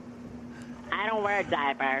off. I don't wear a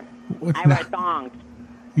diaper. I wear thongs.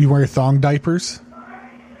 You wear thong diapers?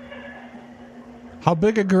 How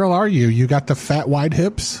big a girl are you? You got the fat, wide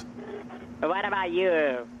hips? What about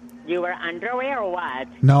you? You wear underwear or what?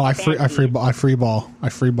 No, I free ball.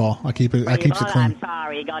 I keep it. I keep it clean. I'm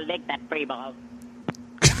sorry. Go lick that free ball.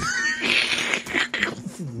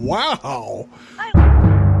 Wow.